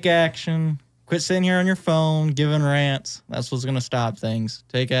 Anyways, take action. Quit sitting here on your phone giving rants. That's what's going to stop things.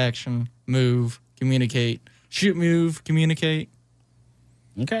 Take action. Move. Communicate. Shoot, move. Communicate.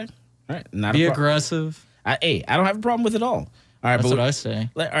 Okay. All right. Not Be aggressive. I don't have a problem with it all. All right. That's what I say.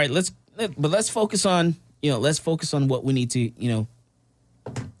 All right. Let's focus on, let's focus on what we need to,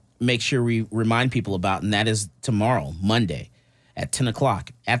 make sure we remind people about, and that is tomorrow, Monday, at 10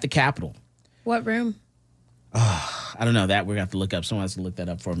 o'clock at the Capitol. What room? I don't know that. We're going to have to look up. Someone has to look that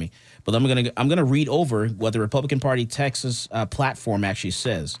up for me. But I'm gonna read over what the Republican Party Texas platform actually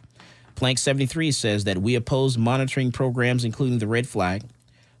says. Plank 73 says that we oppose monitoring programs, including the red flag,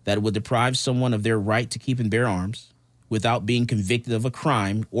 that would deprive someone of their right to keep and bear arms without being convicted of a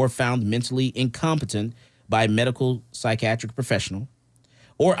crime or found mentally incompetent by a medical psychiatric professional,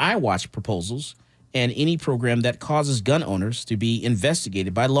 or iWatch proposals, and any program that causes gun owners to be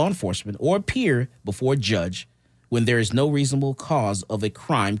investigated by law enforcement or appear before a judge when there is no reasonable cause of a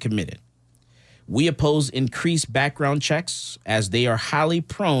crime committed. We oppose increased background checks as they are highly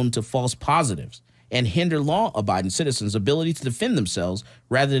prone to false positives and hinder law-abiding citizens' ability to defend themselves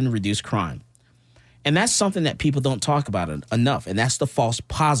rather than reduce crime. And that's something that people don't talk about enough, and that's the false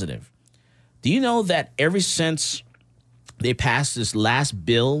positive. Do you know that ever since they passed this last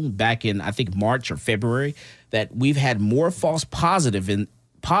bill back in, I think, March or February, that we've had more false positives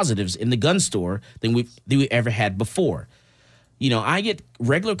in the gun store than we ever had before? I get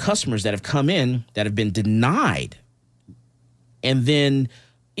regular customers that have come in that have been denied. And then,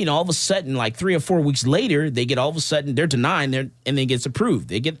 all of a sudden, like 3 or 4 weeks later, they're denied and then it gets approved.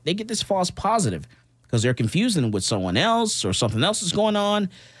 They get this false positive because they're confusing with someone else or something else is going on.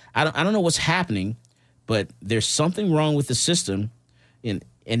 I don't know what's happening, but there's something wrong with the system,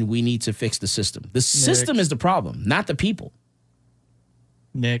 and we need to fix the system. The system is the problem, not the people.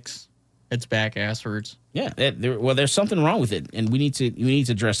 Nix. It's back asswards. Yeah, there's something wrong with it, and we need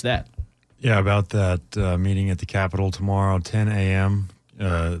to address that. Yeah, about that meeting at the Capitol tomorrow, 10 a.m.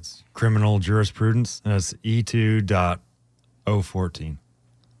 It's criminal jurisprudence. That's E2.014.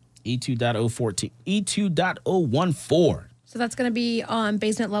 E2.014. E2.014. So that's going to be on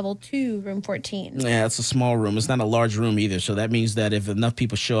basement level 2, room 14. Yeah, it's a small room. It's not a large room either. So that means that if enough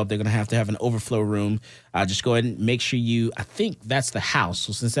people show up, they're going to have an overflow room. Just go ahead and make sure I think that's the house.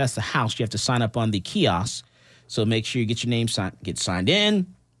 So since that's the house, you have to sign up on the kiosk. So make sure you get your name get signed in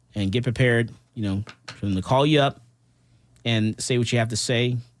and get prepared, for them to call you up and say what you have to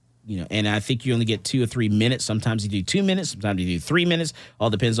say. And I think you only get 2 or 3 minutes. Sometimes you do 2 minutes. Sometimes you do 3 minutes. All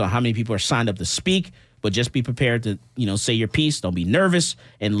depends on how many people are signed up to speak. But just be prepared to, say your piece. Don't be nervous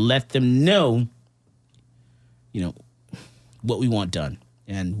and let them know, what we want done.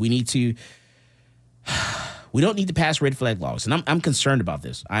 And we don't need to pass red flag laws. And I'm concerned about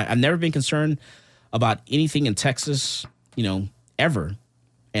this. I've never been concerned about anything in Texas, ever.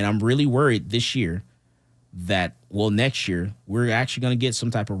 And I'm really worried this year that, next year, we're actually going to get some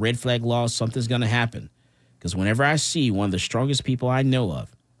type of red flag laws. Something's going to happen. Because whenever I see one of the strongest people I know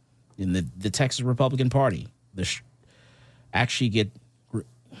of in the Texas Republican Party, actually get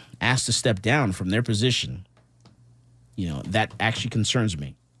asked to step down from their position, that actually concerns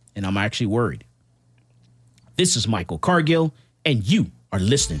me. And I'm actually worried. This is Michael Cargill, and you are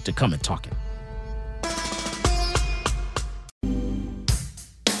listening to Come and Talkin'.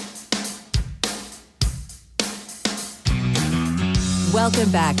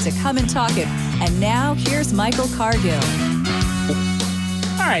 Welcome back to Come and Talk It. And now here's Michael Cargill.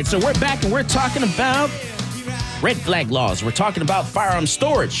 All right, so we're back and we're talking about red flag laws. We're talking about firearm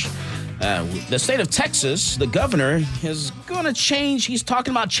storage. The state of Texas, the governor is going to change. He's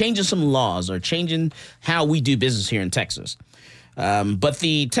talking about changing some laws or changing how we do business here in Texas. But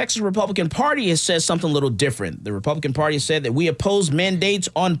the Texas Republican Party has said something a little different. The Republican Party said that we oppose mandates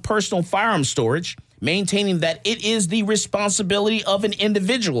on personal firearm storage, maintaining that it is the responsibility of an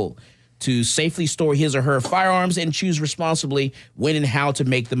individual to safely store his or her firearms and choose responsibly when and how to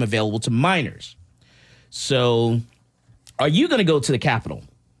make them available to minors. So, are you going to go to the Capitol?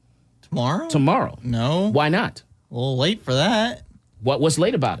 Tomorrow? No. Why not? A little late for that. What's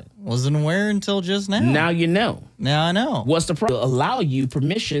late about it? Wasn't aware until just now. Now you know. Now I know. What's the problem? Allow you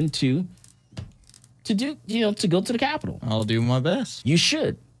permission to go to the Capitol. I'll do my best. You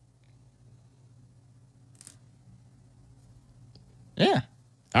should. Yeah.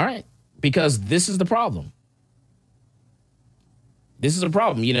 All right. Because this is the problem. This is a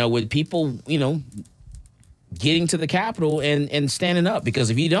problem, with people, getting to the Capitol and standing up.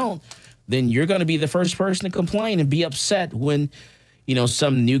 Because if you don't, then you're going to be the first person to complain and be upset when,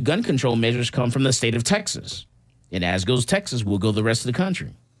 some new gun control measures come from the state of Texas. And as goes Texas, will go the rest of the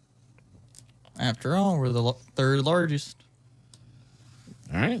country. After all, we're the third largest.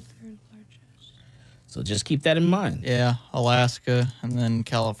 All right. So just keep that in mind. Yeah, Alaska, and then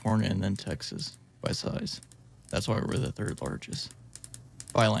California, and then Texas by size. That's why we're the third largest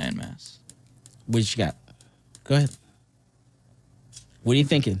by landmass. What you got? Go ahead. What are you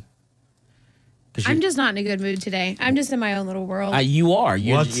thinking? I'm just not in a good mood today. I'm just in my own little world. You are.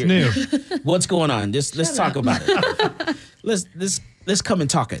 What's new? What's going on? Let's talk about it. Let's come and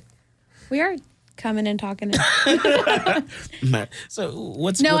talk it. We are coming and talking. So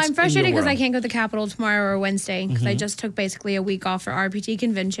what's I'm frustrated because I can't go to the Capitol tomorrow or Wednesday because I just took basically a week off for RPT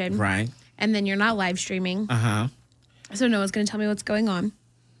convention. Right. And then you're not live streaming. Uh-huh. So no one's going to tell me what's going on.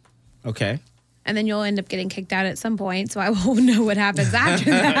 Okay. And then you'll end up getting kicked out at some point, so I won't know what happens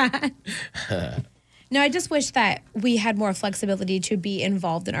after that. No, I just wish that we had more flexibility to be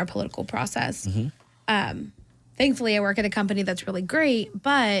involved in our political process. Thankfully, I work at a company that's really great,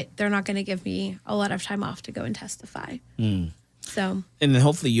 but they're not going to give me a lot of time off to go and testify. So, and then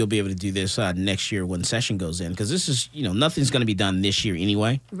hopefully you'll be able to do this next year when session goes in, because this is, nothing's going to be done this year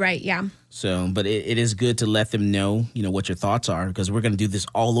anyway. Right, yeah. So, but it is good to let them know, what your thoughts are, because we're going to do this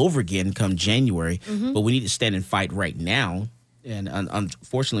all over again come January. But we need to stand and fight right now. And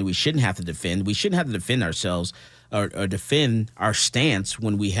unfortunately, we shouldn't have to defend. We shouldn't have to defend ourselves or defend our stance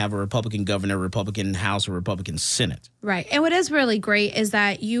when we have a Republican governor, Republican House, or Republican Senate. Right. And what is really great is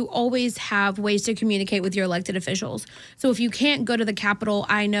that you always have ways to communicate with your elected officials. So if you can't go to the Capitol,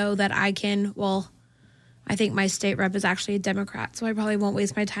 I know that I can, I think my state rep is actually a Democrat, so I probably won't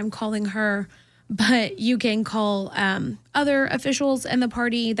waste my time calling her. But you can call other officials in the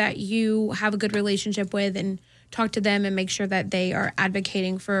party that you have a good relationship with and talk to them and make sure that they are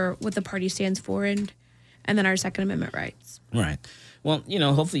advocating for what the party stands for and then our Second Amendment rights. Right. Well,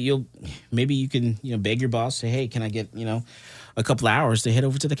 hopefully maybe you can, beg your boss, say, hey, can I get, a couple of hours to head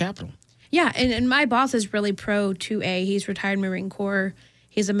over to the Capitol? Yeah, and my boss is really pro 2A. He's retired Marine Corps.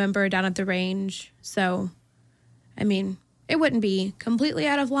 He's a member down at the range. So, I mean, it wouldn't be completely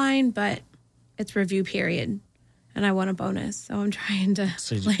out of line, but it's review period. And I want a bonus, so I'm trying to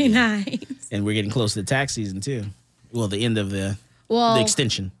play nice. And we're getting close to the tax season, too. Well, the end of the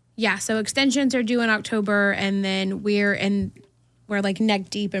extension. Yeah, so extensions are due in October, and then we're like neck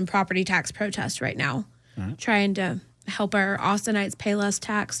deep in property tax protests right now, trying to help our Austinites pay less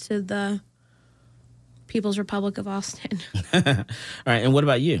tax to the People's Republic of Austin. All right, and what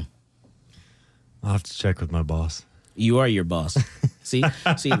about you? I'll have to check with my boss. You are your boss. See,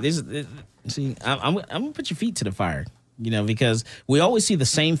 I'm gonna put your feet to the fire, because we always see the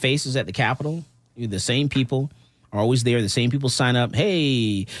same faces at the Capitol, the same people. Are always there. The same people sign up.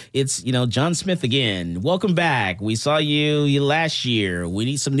 Hey, it's, John Smith again. Welcome back. We saw you last year. We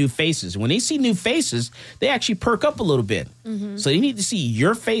need some new faces. When they see new faces, they actually perk up a little bit. Mm-hmm. So they need to see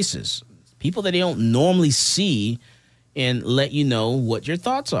your faces, people that they don't normally see, and let you know what your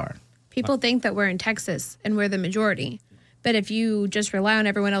thoughts are. People think that we're in Texas and we're the majority. But if you just rely on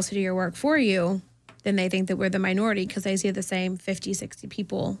everyone else to do your work for you, then they think that we're the minority because they see the same 50, 60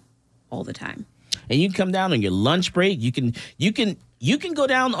 people all the time. And you can come down on your lunch break. You can go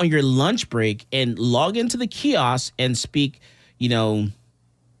down on your lunch break and log into the kiosk and speak, either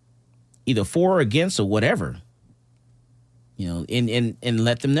for or against or whatever, and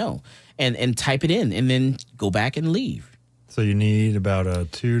let them know and type it in and then go back and leave. So you need about a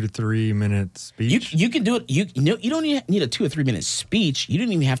 2 to 3 minute speech. You can do it. You don't need a 2 or 3 minute speech. You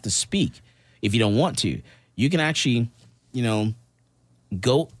don't even have to speak if you don't want to. You can actually,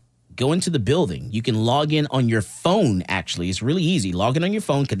 go into the building. You can log in on your phone, actually. It's really easy. Log in on your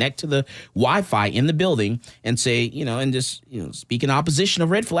phone, connect to the Wi-Fi in the building, and say, and just, speak in opposition of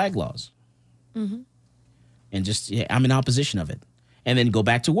red flag laws. Mm-hmm. And just, I'm in opposition of it. And then go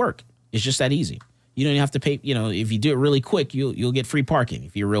back to work. It's just that easy. You don't have to pay, if you do it really quick, you'll get free parking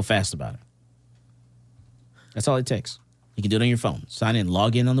if you're real fast about it. That's all it takes. You can do it on your phone. Sign in,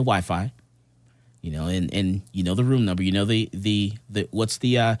 log in on the Wi-Fi, and the room number, the what's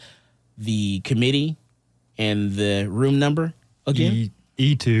the committee and the room number again?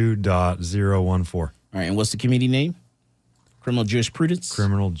 E2.014. All right, and what's the committee name? Criminal Jurisprudence?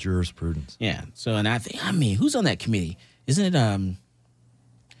 Criminal Jurisprudence. Yeah, so, and who's on that committee? Isn't it, God,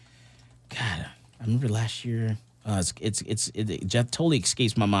 I remember last year, it just totally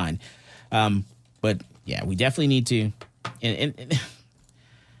escapes my mind. But, yeah, we definitely need to, and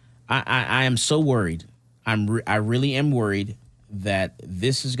I am so worried. I really am worried that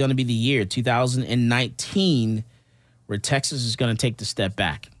this is going to be the year 2019 where Texas is going to take the step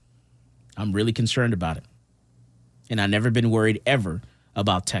back. I'm really concerned about it. And I've never been worried ever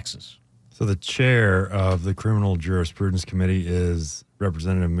about Texas. So the chair of the Criminal Jurisprudence Committee is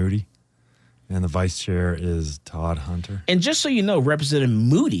Representative Moody, and the vice chair is Todd Hunter. And just so you know, Representative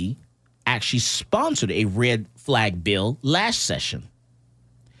Moody actually sponsored a red flag bill last session.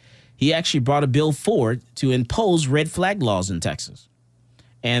 He actually brought a bill forward to impose red flag laws in Texas.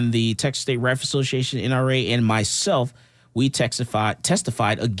 And the Texas State Rifle Association, NRA, and myself, we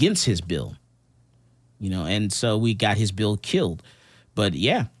testified against his bill. And so we got his bill killed. But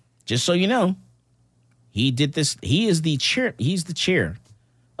yeah, just so you know, he did this. He is the chair. He's the chair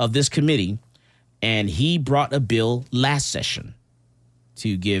of this committee. And he brought a bill last session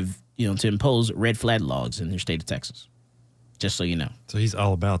to give, to impose red flag laws in the state of Texas. Just so you know. So he's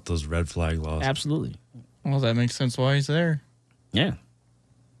all about those red flag laws. Absolutely. Well, that makes sense why he's there. Yeah.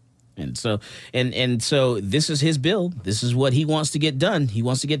 And so and so this is his bill. This is what he wants to get done. He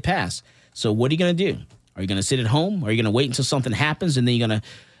wants to get passed. So what are you going to do? Are you going to sit at home? Are you going to wait until something happens and then you're going to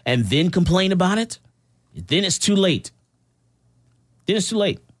and then complain about it? Then it's too late. Then it's too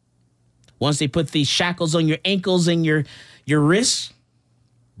late. Once they put these shackles on your ankles and your wrists,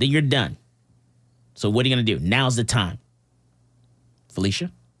 then you're done. So what are you going to do? Now's the time.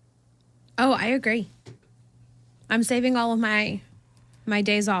 Felicia? Oh, I agree. I'm saving all of my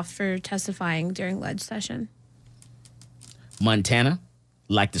days off for testifying during ledge session. Montana,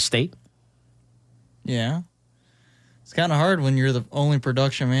 like the state? Yeah. It's kind of hard when you're the only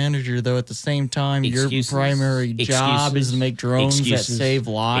production manager, though. At the same time, Excuses. your primary job is to make drones Excuses. that save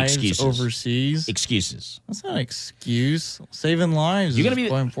lives Excuses. overseas. Excuses. That's not an excuse. Saving lives You're is gonna be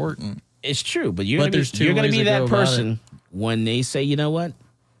quite important. It's true, but you're But going there's two to ways be to that go about person when they say, you know what?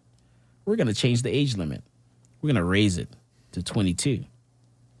 We're going to change the age limit. We're going to raise it to 22.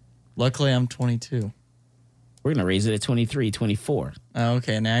 Luckily, I'm 22. We're going to raise it at 23, 24. Oh,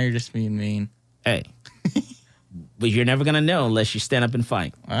 okay, now you're just being mean. Hey. But you're never going to know unless you stand up and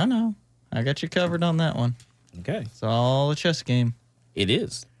fight. I know. I got you covered on that one. Okay. It's all a chess game. It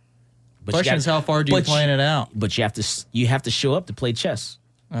is. But Question is, how far do you plan it out? But you have to show up to play chess.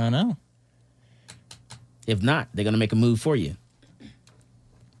 I know. If not, they're going to make a move for you.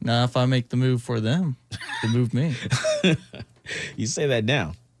 Now, if I make the move for them, they move me. You say that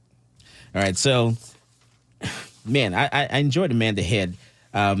now. All right, so, man, I enjoyed Amanda Head.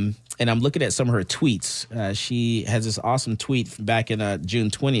 And I'm looking at some of her tweets. She has this awesome tweet from back in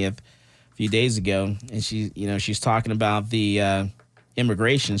June 20th, a few days ago, and she's talking about the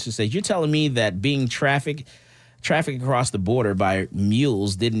immigration. She says, "You're telling me that being trafficked across the border by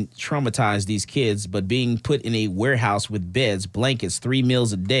mules didn't traumatize these kids, but being put in a warehouse with beds, blankets, 3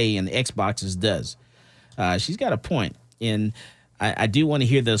 meals a day, and Xboxes does." She's got a point, and I do want to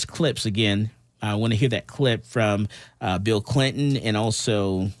hear those clips again. I want to hear that clip from Bill Clinton and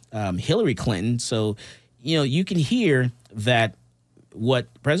also Hillary Clinton. So, you can hear that what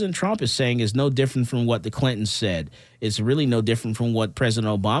President Trump is saying is no different from what the Clintons said. It's really no different from what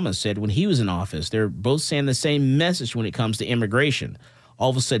President Obama said when he was in office. They're both saying the same message when it comes to immigration. All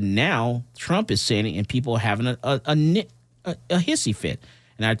of a sudden now, Trump is saying it and people are having a hissy fit.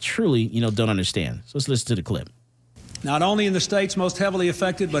 And I truly, don't understand. So let's listen to the clip. Not only in the states most heavily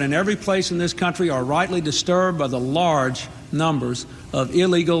affected, but in every place in this country are rightly disturbed by the large numbers of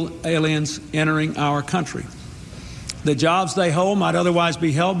illegal aliens entering our country. The jobs they hold might otherwise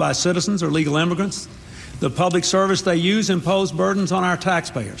be held by citizens or legal immigrants. The public service they use impose burdens on our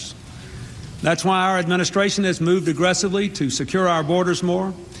taxpayers. That's why our administration has moved aggressively to secure our borders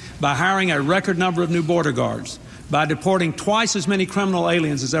more, by hiring a record number of new border guards, by deporting twice as many criminal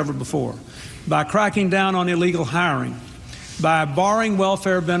aliens as ever before, by cracking down on illegal hiring, by barring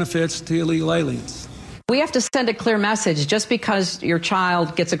welfare benefits to illegal aliens. We have to send a clear message. Just because your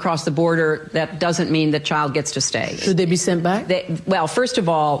child gets across the border, that doesn't mean the child gets to stay. Should they be sent back? Well, first of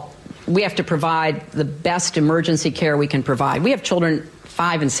all, we have to provide the best emergency care we can provide. We have children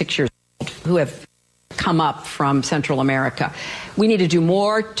 5 and 6 years old who have come up from Central America. We need to do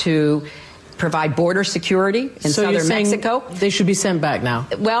more to provide border security in southern Mexico. They should be sent back now.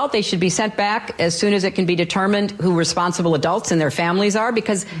 Well, they should be sent back as soon as it can be determined who responsible adults and their families are,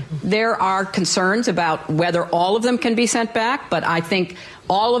 because there are concerns about whether all of them can be sent back. But I think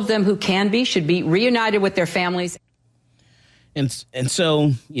all of them who can be should be reunited with their families. And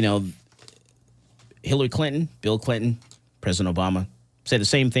so, Hillary Clinton, Bill Clinton, President Obama said the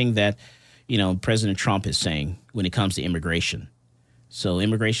same thing that, President Trump is saying when it comes to immigration. So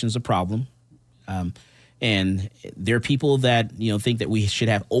immigration is a problem. And there are people that, think that we should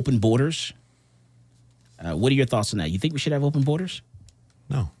have open borders. What are your thoughts on that? You think we should have open borders?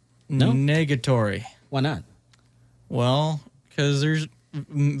 No. Negatory. Why not? Well, because there's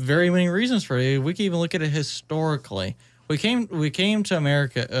very many reasons for it. We can even look at it historically. We came to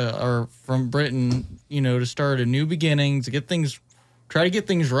America or from Britain, to start a new beginning, to try to get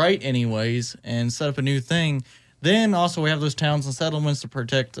things right anyways, and set up a new thing. Then also we have those towns and settlements to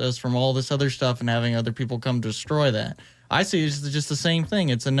protect us from all this other stuff and having other people come destroy that. I see it's just the same thing.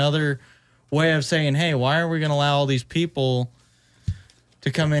 It's another way of saying, hey, why are we going to allow all these people to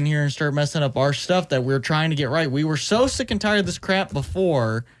come in here and start messing up our stuff that we're trying to get right? We were so sick and tired of this crap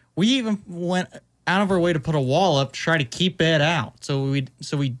before. We even went out of our way to put a wall up to try to keep it out so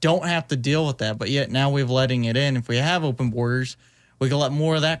we don't have to deal with that. But yet now we're letting it in. If we have open borders, we can let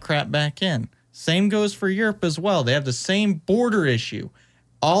more of that crap back in. Same goes for Europe as well. They have the same border issue.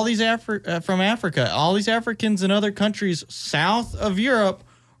 All these from Africa, all these Africans in other countries south of Europe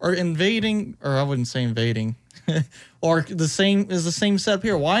are invading, or I wouldn't say invading, or the same setup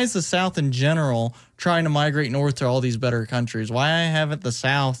here. Why is the South in general trying to migrate north to all these better countries? Why haven't the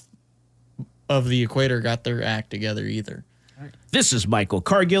South of the equator got their act together either? This is Michael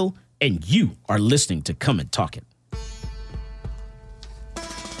Cargill, and you are listening to Come and Talk It.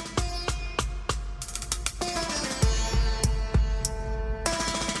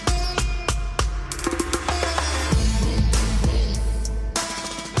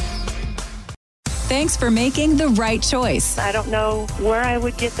 Thanks for making the right choice. I don't know where I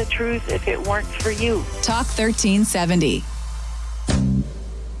would get the truth if it weren't for you. Talk 1370.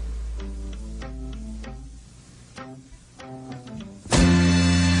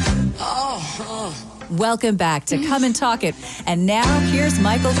 Welcome back to Come and Talk It. And now here's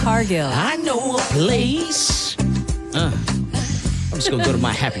Michael Cargill. I know a place. I'm just going to go to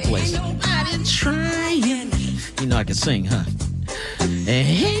my happy place. Nobody trying. You know I can sing, huh?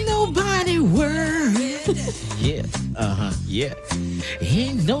 Ain't nobody worried. Yeah. Yeah.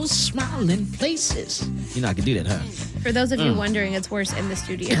 Ain't no smiling places. You know I can do that, huh? For those of you wondering, it's worse in the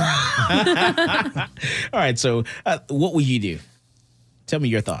studio. All right. So what will you do? Tell me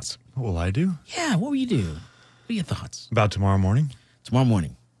your thoughts. What will I do? Yeah. What will you do? What are your thoughts? About tomorrow morning? Tomorrow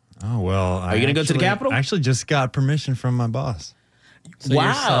morning. Oh, well. Are you going to go to the Capitol? I actually just got permission from my boss. So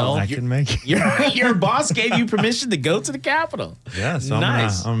wow. I can make it. Your boss gave you permission to go to the Capitol. Yeah, so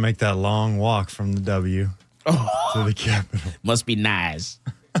nice. I'm going to make that long walk from the W to the Capitol. Must be nice.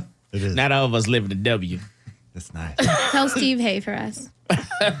 It is. Not all of us live in the W. It's nice. Tell Steve hey for us.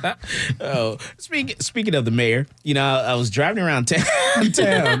 Oh, speaking of the mayor, you know, I was driving around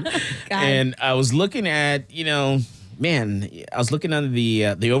town and I was looking at, I was looking under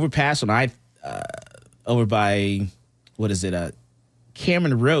the overpass on over by, what is it,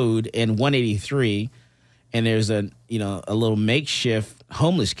 Cameron Road and 183, and there's a little makeshift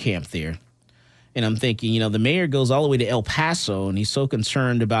homeless camp there. And I'm thinking, the mayor goes all the way to El Paso, and he's so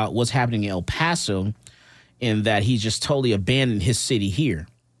concerned about what's happening in El Paso, in that he's just totally abandoned his city here.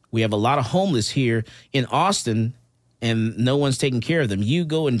 We have a lot of homeless here in Austin, and no one's taking care of them. You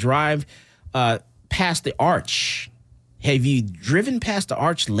go and drive past the Arch. Have you driven past the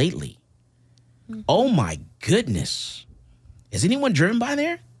Arch lately? Mm-hmm. Oh, my goodness. Has anyone driven by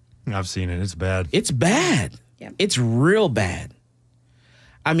there? I've seen it. It's bad. It's bad. Yep. It's real bad.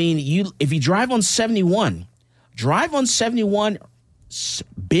 I mean, if you drive on 71,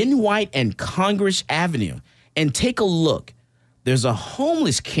 Ben White and Congress Avenue, and take a look. There's a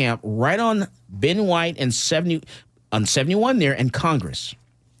homeless camp right on Ben White and 71 there and Congress.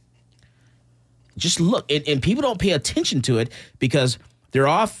 Just look, and people don't pay attention to it because they're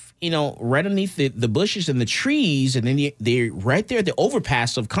off, right underneath the bushes and the trees, and then they're right there at the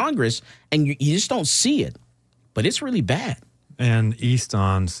overpass of Congress, and you just don't see it. But it's really bad. And east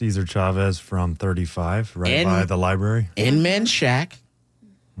on Cesar Chavez from 35, right by the library. And Men's Shack.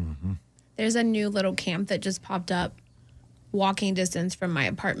 Mm-hmm. There's a new little camp that just popped up, walking distance from my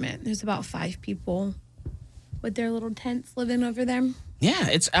apartment. There's about 5 people with their little tents living over there. Yeah,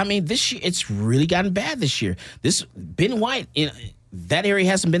 this year, it's really gotten bad this year. This Ben White, that area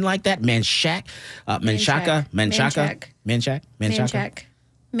hasn't been like that. Manchaca. Like,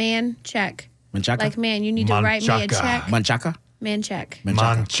 man, you need to write me a check. Manchaca.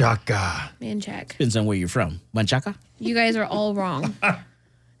 Manchaca. Depends on where you're from. Manchaca. You guys are all wrong.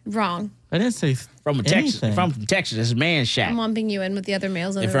 Wrong. I didn't say from Texas. If I'm from Texas, it's Man Shack. I'm lumping you in with the other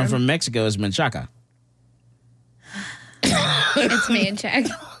males in the room. If I'm from Mexico, it's Manchaca. It's Manchaca.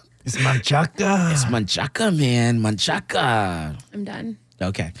 It's Manchaca. It's Manchaca, man. Manchaca. I'm done.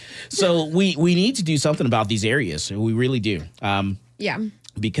 Okay. So we need to do something about these areas. We really do. Yeah.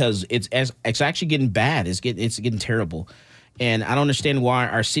 Because it's actually getting bad. It's getting terrible. And I don't understand why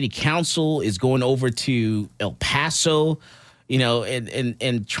our city council is going over to El Paso,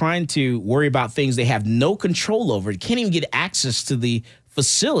 and trying to worry about things they have no control over. You can't even get access to the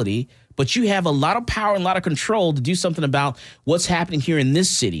facility, but you have a lot of power and a lot of control to do something about what's happening here in this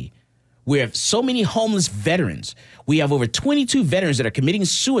city. We have so many homeless veterans. We have over 22 veterans that are committing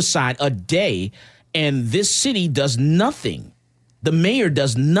suicide a day, and this city does nothing. The mayor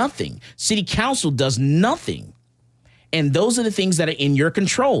does nothing. City council does nothing. And those are the things that are in your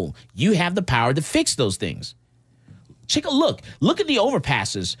control. You have the power to fix those things. Take a look. Look at the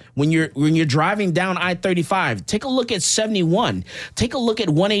overpasses when you're driving down I-35. Take a look at 71. Take a look at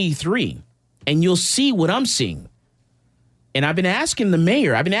 183, and you'll see what I'm seeing. And I've been asking the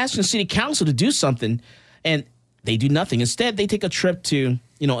mayor, I've been asking the city council to do something, and they do nothing. Instead, they take a trip to,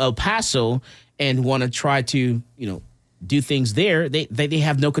 El Paso and want to try to, do things there they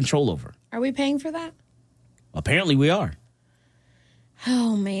have no control over. Are we paying for that? Apparently we are.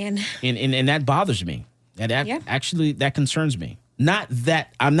 Oh, man. And that bothers me. Actually, that concerns me.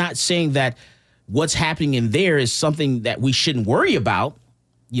 I'm not saying that what's happening in there is something that we shouldn't worry about.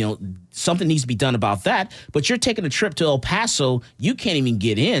 Something needs to be done about that. But you're taking a trip to El Paso, you can't even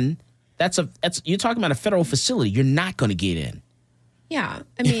get in. You're talking about a federal facility. You're not going to get in. Yeah,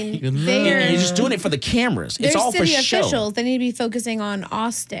 I mean, you're just doing it for the cameras. It's all for show. City officials. They need to be focusing on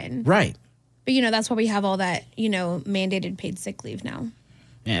Austin, right? But that's why we have all that mandated paid sick leave now.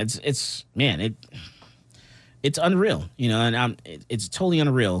 Yeah, it's unreal, and it's totally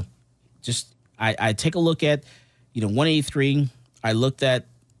unreal. Just I take a look at 183. I looked at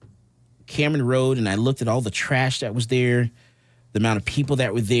Cameron Road, and I looked at all the trash that was there, the amount of people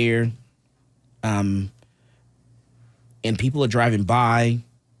that were there. and people are driving by,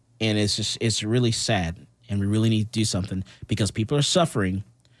 and it's really sad, and we really need to do something because people are suffering,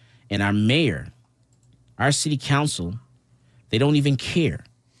 and our mayor, our city council, they don't even care.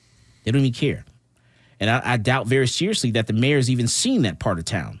 They don't even care. And I doubt very seriously that the mayor's even seen that part of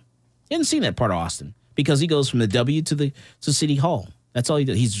town. He hasn't seen that part of Austin because he goes from the W to City Hall. That's all he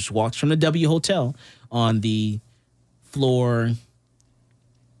does. He just walks from the W Hotel on the floor.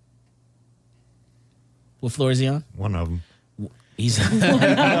 What floor is he on? One of them. He's he's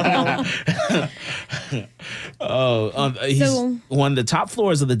on the top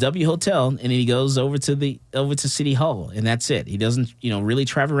floors of the W Hotel, and then he goes over to City Hall, and that's it. He doesn't, really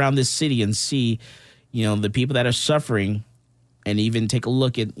travel around this city and see, the people that are suffering, and even take a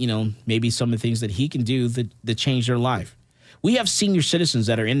look at, maybe some of the things that he can do that change their life. We have senior citizens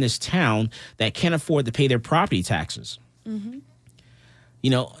that are in this town that can't afford to pay their property taxes. Mm-hmm.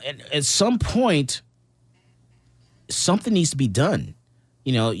 At some point, something needs to be done.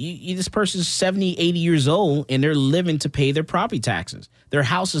 This person's 70, 80 years old, and they're living to pay their property taxes. Their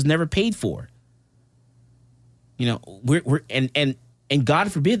house is never paid for. And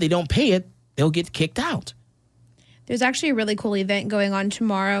God forbid they don't pay it, they'll get kicked out. There's actually a really cool event going on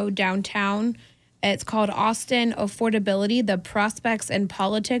tomorrow downtown. It's called Austin Affordability, the Prospects and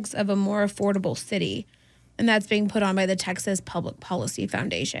Politics of a More Affordable City. And that's being put on by the Texas Public Policy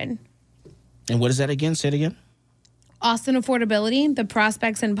Foundation. And what is that again? Say it again. Austin Affordability, the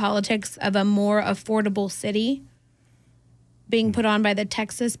Prospects and Politics of a More Affordable City, being put on by the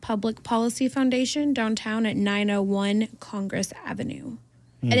Texas Public Policy Foundation downtown at 901 Congress Avenue.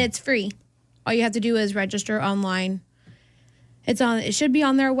 And it's free. All you have to do is register online. It should be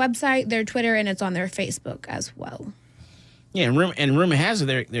on their website, their Twitter, and it's on their Facebook as well. Yeah, and rumor has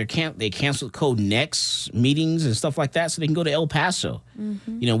it they canceled Code Next meetings and stuff like that so they can go to El Paso.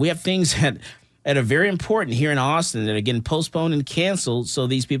 Mm-hmm. We have things that are very important here in Austin that are getting postponed and canceled so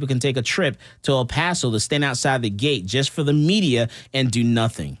these people can take a trip to El Paso to stand outside the gate just for the media and do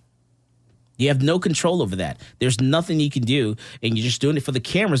nothing. You have no control over that. There's nothing you can do, and you're just doing it for the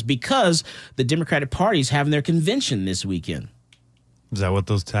cameras because the Democratic Party is having their convention this weekend. Is that what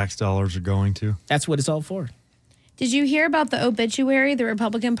those tax dollars are going to? That's what it's all for. Did you hear about the obituary the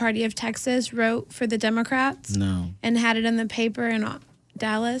Republican Party of Texas wrote for the Democrats? No. And had it in the paper in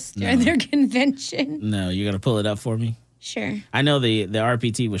Dallas during their convention? No, you're going to pull it up for me? Sure. I know the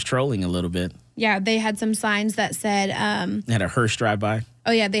RPT was trolling a little bit. Yeah, they had some signs that said... They had a hearse drive by.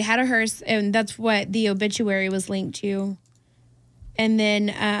 Oh, yeah, they had a hearse, and that's what the obituary was linked to. And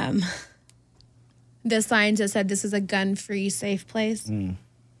then the signs that said, this is a gun-free, safe place. Mm.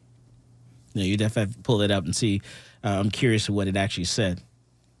 Yeah, you definitely have to pull it up and see. I'm curious what it actually said.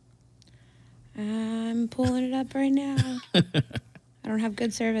 I'm pulling it up right now. I don't have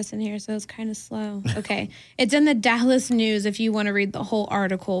good service in here, so it's kind of slow. Okay. It's in the Dallas News if you want to read the whole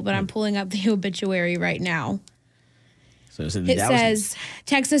article, but I'm pulling up the obituary right now. So it's in the It Dallas says,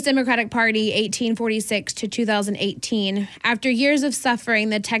 Texas Democratic Party, 1846 to 2018. After years of suffering,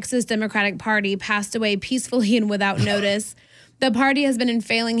 the Texas Democratic Party passed away peacefully and without notice. The party has been in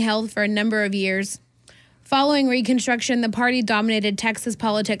failing health for a number of years. Following Reconstruction, the party dominated Texas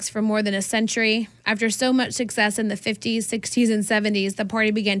politics for more than a century. After so much success in the 50s, 60s, and 70s, the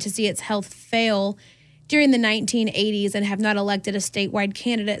party began to see its health fail during the 1980s and have not elected a statewide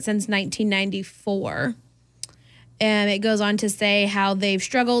candidate since 1994. And it goes on to say how they've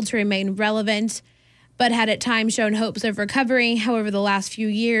struggled to remain relevant, but had at times shown hopes of recovery. However, the last few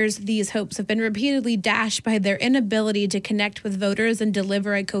years, these hopes have been repeatedly dashed by their inability to connect with voters and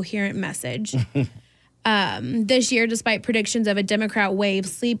deliver a coherent message. This year, despite predictions of a Democrat wave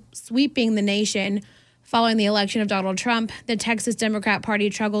sweeping the nation following the election of Donald Trump, the Texas Democrat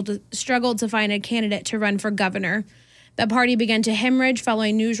Party struggled to find a candidate to run for governor. The party began to hemorrhage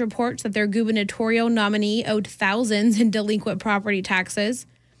following news reports that their gubernatorial nominee owed thousands in delinquent property taxes.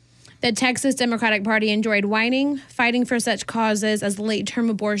 The Texas Democratic Party enjoyed whining, fighting for such causes as late-term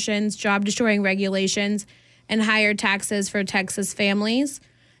abortions, job-destroying regulations, and higher taxes for Texas families.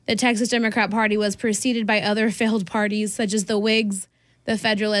 The Texas Democrat Party was preceded by other failed parties such as the Whigs, the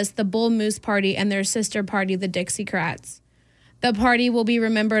Federalists, the Bull Moose Party, and their sister party, the Dixiecrats. The party will be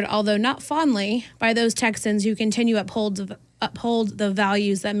remembered, although not fondly, by those Texans who continue to uphold the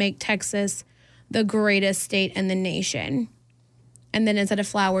values that make Texas the greatest state in the nation. And then instead of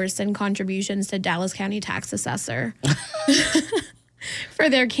flowers, send contributions to Dallas County Tax Assessor for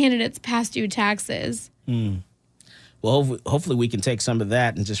their candidates' past due taxes. Well, hopefully we can take some of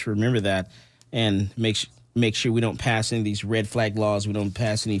that and just remember that and make sure we don't pass any of these red flag laws. We don't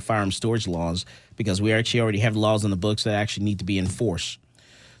pass any firearm storage laws because we actually already have laws on the books that actually need to be enforced.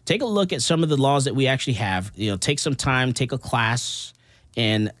 take a look at some of the laws that we actually have. Take some time, take a class,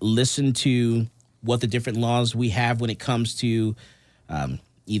 and listen to what the different laws we have when it comes to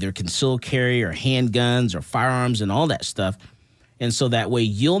either concealed carry or handguns or firearms and all that stuff. And so that way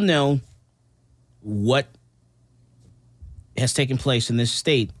you'll know what has taken place in this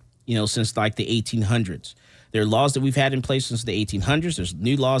state, since like the 1800s. There are laws that we've had in place since the 1800s. There's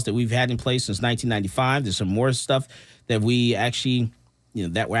new laws that we've had in place since 1995. There's some more stuff that we actually,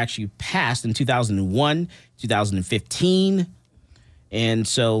 that were actually passed in 2001, 2015. And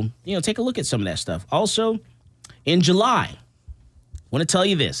so, take a look at some of that stuff. Also, in July, I want to tell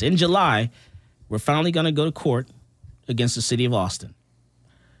you this. In July, we're finally going to go to court against the city of Austin.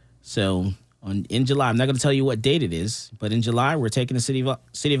 So in July, I'm not going to tell you what date it is, but in July, we're taking the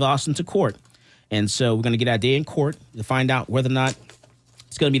city of Austin to court. And so we're going to get our day in court to find out whether or not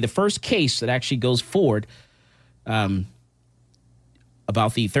it's going to be the first case that actually goes forward about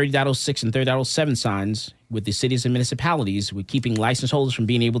the 30.06 and 30.07 signs with the cities and municipalities with keeping license holders from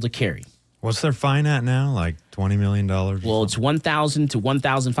being able to carry. What's their fine at now? Like $20 million? Well, it's $1,000 to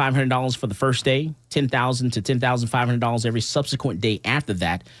 $1,500 for the first day, $10,000 to $10,500 every subsequent day after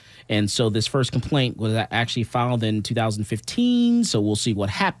that. And so this first complaint was actually filed in 2015, so we'll see what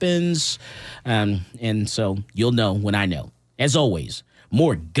happens. And so you'll know when I know. As always,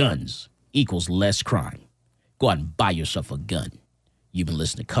 more guns equals less crime. Go out and buy yourself a gun. You've been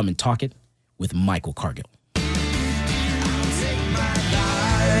listening to Come and Talk It with Michael Cargill.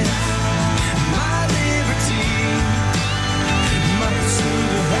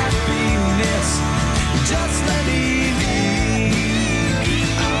 Just let me be.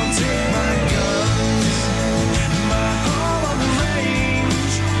 I'll take my guns, my home on the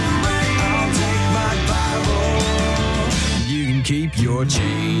range. I'll take my Bible. You can keep your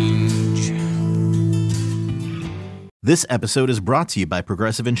change. This episode is brought to you by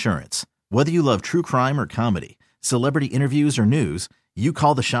Progressive Insurance. Whether you love true crime or comedy, celebrity interviews or news, you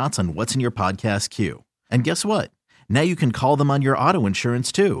call the shots on what's in your podcast queue. And guess what? Now you can call them on your auto insurance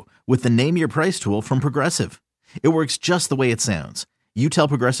too with the Name Your Price tool from Progressive. It works just the way it sounds. You tell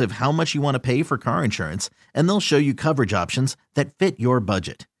Progressive how much you want to pay for car insurance, and they'll show you coverage options that fit your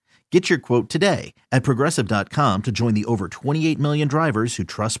budget. Get your quote today at Progressive.com to join the over 28 million drivers who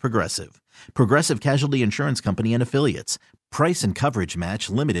trust Progressive. Progressive Casualty Insurance Company and Affiliates. Price and coverage match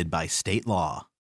limited by state law.